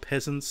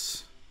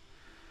 Peasants,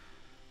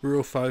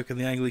 rural folk, and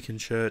the Anglican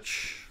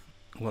Church.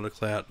 A lot of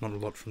clout, not a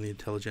lot from the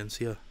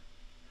intelligentsia.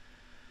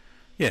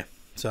 Yeah,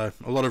 so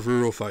a lot of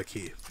rural folk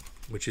here,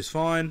 which is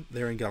fine.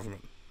 They're in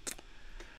government.